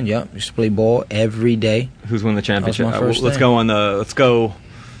I'm saying? Yep. Used to play ball every day. Who's won the championship? my first Let's thing. go on the. Let's go.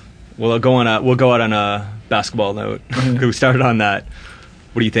 We'll go out on a basketball note. We started on that.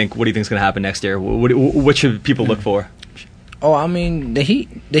 What do you think? What do you think is going to happen next year? What should people look for? Oh, I mean, the Heat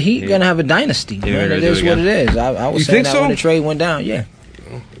gonna have a dynasty. Yeah, Man. they're It gonna is do it what it again. is. I was You saying think that so? when the trade went down. Yeah.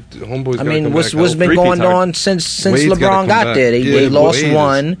 Homeboy's I gotta mean, come what's back. been Three-peat's going hard. on since Wade's gotta LeBron come got back. there? Yeah, They lost Wade is-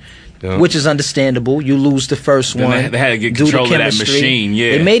 one, Yeah. which is understandable. You lose the first Then one. they had to get due control of that chemistry. machine,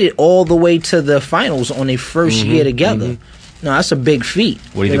 yeah. They made it all the way to the finals on their first year together. No, that's a big feat.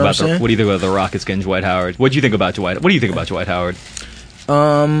 What do you think know about what I'm what do you think about the Rockets getting Dwight Howard? What do you think about Dwight? What do you think about Dwight Howard?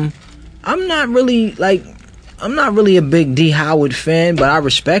 saying? I'm not really a big D Howard fan, but I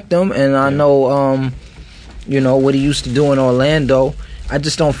respect him, and I know what he used to do in Orlando. I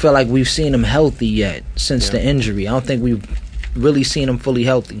just don't feel like we've seen him healthy yet since the injury. I don't think we've really seen him fully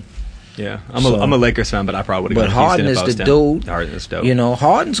healthy. Yeah, I'm a Lakers fan, but I probably would have But gone to Harden Houston is if the I was dude. them. Harden is dope. You know,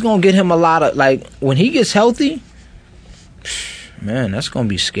 Harden's gonna get him a lot of when he gets healthy. Man, that's gonna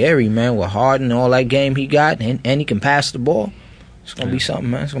be scary, man. With Harden and all that game he got, and he can pass the ball. It's gonna be something,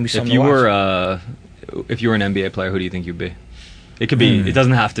 man. It's gonna be If something. you to watch. were if you were an NBA player, who do you think you'd be? It could be. It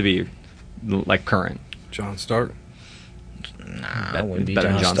doesn't have to be like current. John Stark. I wouldn't be better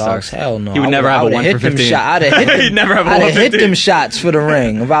than John John Starks. Starks. Hell no. He would never have a 1 for 15. I'd have hit them. He'd never have a I'd 1 have for hit 15. them shots for the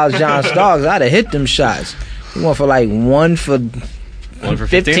ring. If I was John Starks, I'd have hit them shots. We went for like 1 for 1 for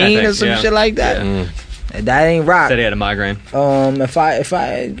 15 I think, or some yeah. shit like that. Yeah. That ain't rock. Said he had a migraine. If I if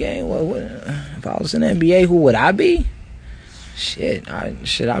I was in the NBA, who would I be?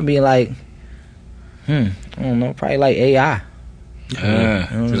 I'd be like, I don't know, probably like AI. You know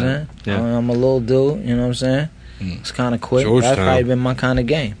what I'm saying? Yeah. I'm a little dude. You know what I'm saying? It's kind of quick. Georgetown. That's probably been my kind of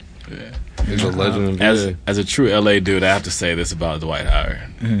game. He's a legend in As NBA. as a true LA dude, I have to say this about Dwight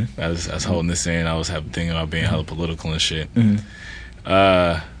Howard. I was holding this in. I was thinking about being hella political and shit.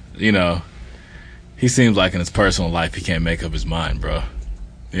 You know, he seems like in his personal life he can't make up his mind, bro.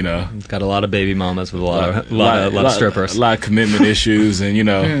 You know, He's got a lot of baby mamas with a lot of strippers. a lot of commitment issues, and you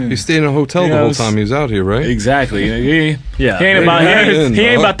know, He stayed in a hotel You the know, whole time he was out here, right? exactly. He Yeah. ain't about he ain't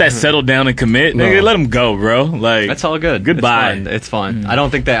No. about that settle down and commit. No. Nigga, let him go, bro. Like That's all good. Goodbye. It's fine. I don't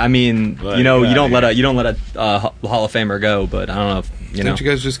think that. I mean, Like, you get don't outta let a Hall of Famer go, but I don't know if you know. Didn't you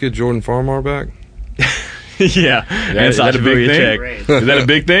guys just get Jordan Farmar back? Yeah, Is that a big thing? Is that a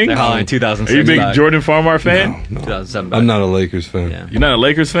big thing? They're hollering Are 2006. you a big back. Jordan Farmar fan? No. 2007 I'm back. not a Lakers fan. Yeah. You're not a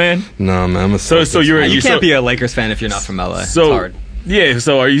Lakers fan? No, man. I'm a So Celtics you're fan. You can't so- be a Lakers fan if you're not from LA. So it's hard. yeah.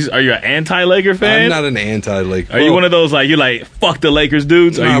 So are you an anti-Laker fan? I'm not an anti-Laker. Are you one of those you're like fuck the Lakers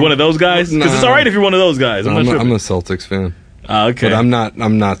dudes? Are Nah, you one of those guys? Because it's nah. all right if you're one of those guys. I'm I'm not a sure. Celtics fan, Okay. but I'm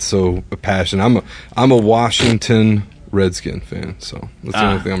not so passionate. I'm a Washington Redskin fan, so that's the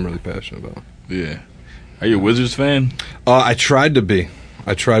only thing I'm really passionate about. Yeah. Are you a Wizards fan? I tried to be.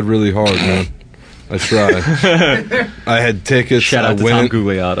 I tried really hard, man. I tried. I had tickets. Shout I out to Tom went.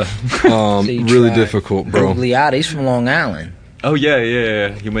 Gugliotta. See, Really tried. difficult, bro. Gugliotta, he's from Long Island. Oh yeah.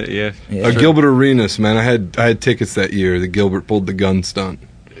 He went. Yeah. Yeah. Gilbert Arenas, man. I had tickets that year. That Gilbert pulled the gun stunt.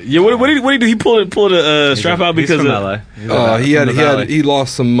 Yeah. What did he do? He pulled a strap out He's because from of, LA. He's He from the Valley. he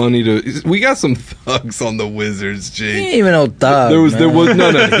lost some money to. We got some thugs on the Wizards, He G. ain't even no thug. There was man.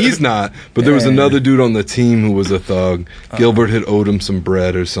 no, he's not. But there was Yeah. another dude on the team who was a thug. Gilbert had owed him some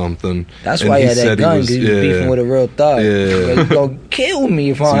bread or something. That's and why he had that said gun, because he was beefing with a real thug. Yeah. He's gonna kill me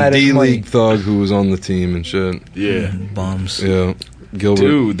if I some had his money. D-League thug who was on the team and shit. yeah. Bums. Yeah, Gilbert.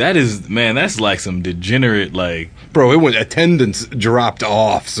 Dude, that's like some degenerate Bro, it went attendance dropped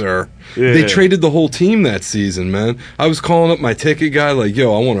off, sir. Yeah. They traded the whole team that season, man. I was calling up my ticket guy like,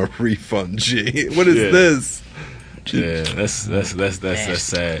 "Yo, I want a refund, G. What is Yeah. this?" Yeah, that's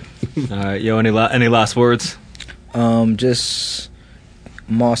sad. All right, yo. Any last words? Just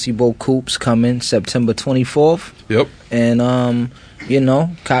Marcy Bo Coops coming September 24th. Yep. And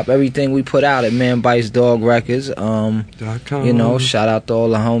cop everything we put out at Man Bites Dog Records. .com. Shout out to all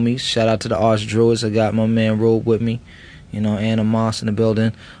the homies. Shout out to the Arch Druids. I got my man Robe with me. Anna Moss in the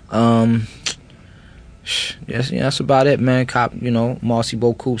building. That's about it, man. Cop, Marcy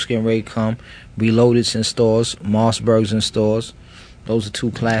Bo Coops getting ready to come. Reloaded's in stores. Mossberg's in stores. Those are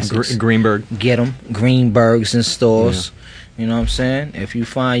two classics. Greenberg. Get them. Greenberg's in stores. Yeah. You know what I'm saying? If you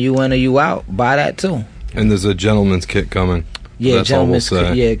find you in or you out, buy that too. And there's a gentleman's kit coming. Yeah, That's all we'll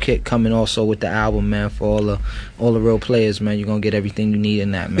Gentleman's say. Kit coming also with the album, man, for all the real players, man. You're gonna get everything you need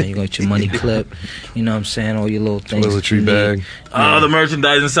in that, man. You're gonna get your money clip, you know what I'm saying, all your little things. Toiletry bag. Oh, the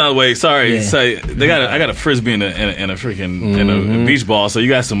merchandising sound. Wait, sorry. Yeah. So I got a frisbee and a freaking and a beach ball. So you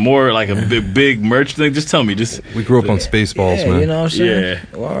got some more like a big merch thing. Just tell me. We grew up on Spaceballs, Yeah, man. you know what I'm saying?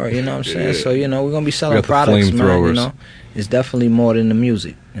 Yeah. Or, you know what I'm saying? So, you know, we're gonna be selling got the products, man, you flamethrowers. know. It's definitely more than the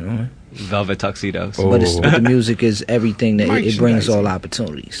music, you know. Velvet Tuxedos. Oh. But the music is everything that it brings all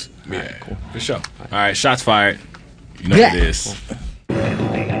opportunities. Yeah, cool. For sure. All right, shots fired. You know what it is.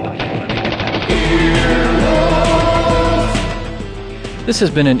 This has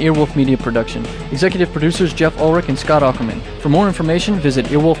been an Earwolf Media production. Executive producers Jeff Ulrich and Scott Ackerman. For more information, visit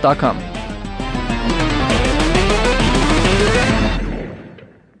earwolf.com.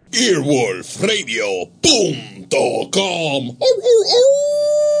 Earwolfradio.com.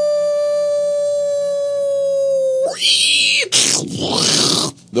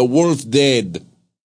 The wolf dead.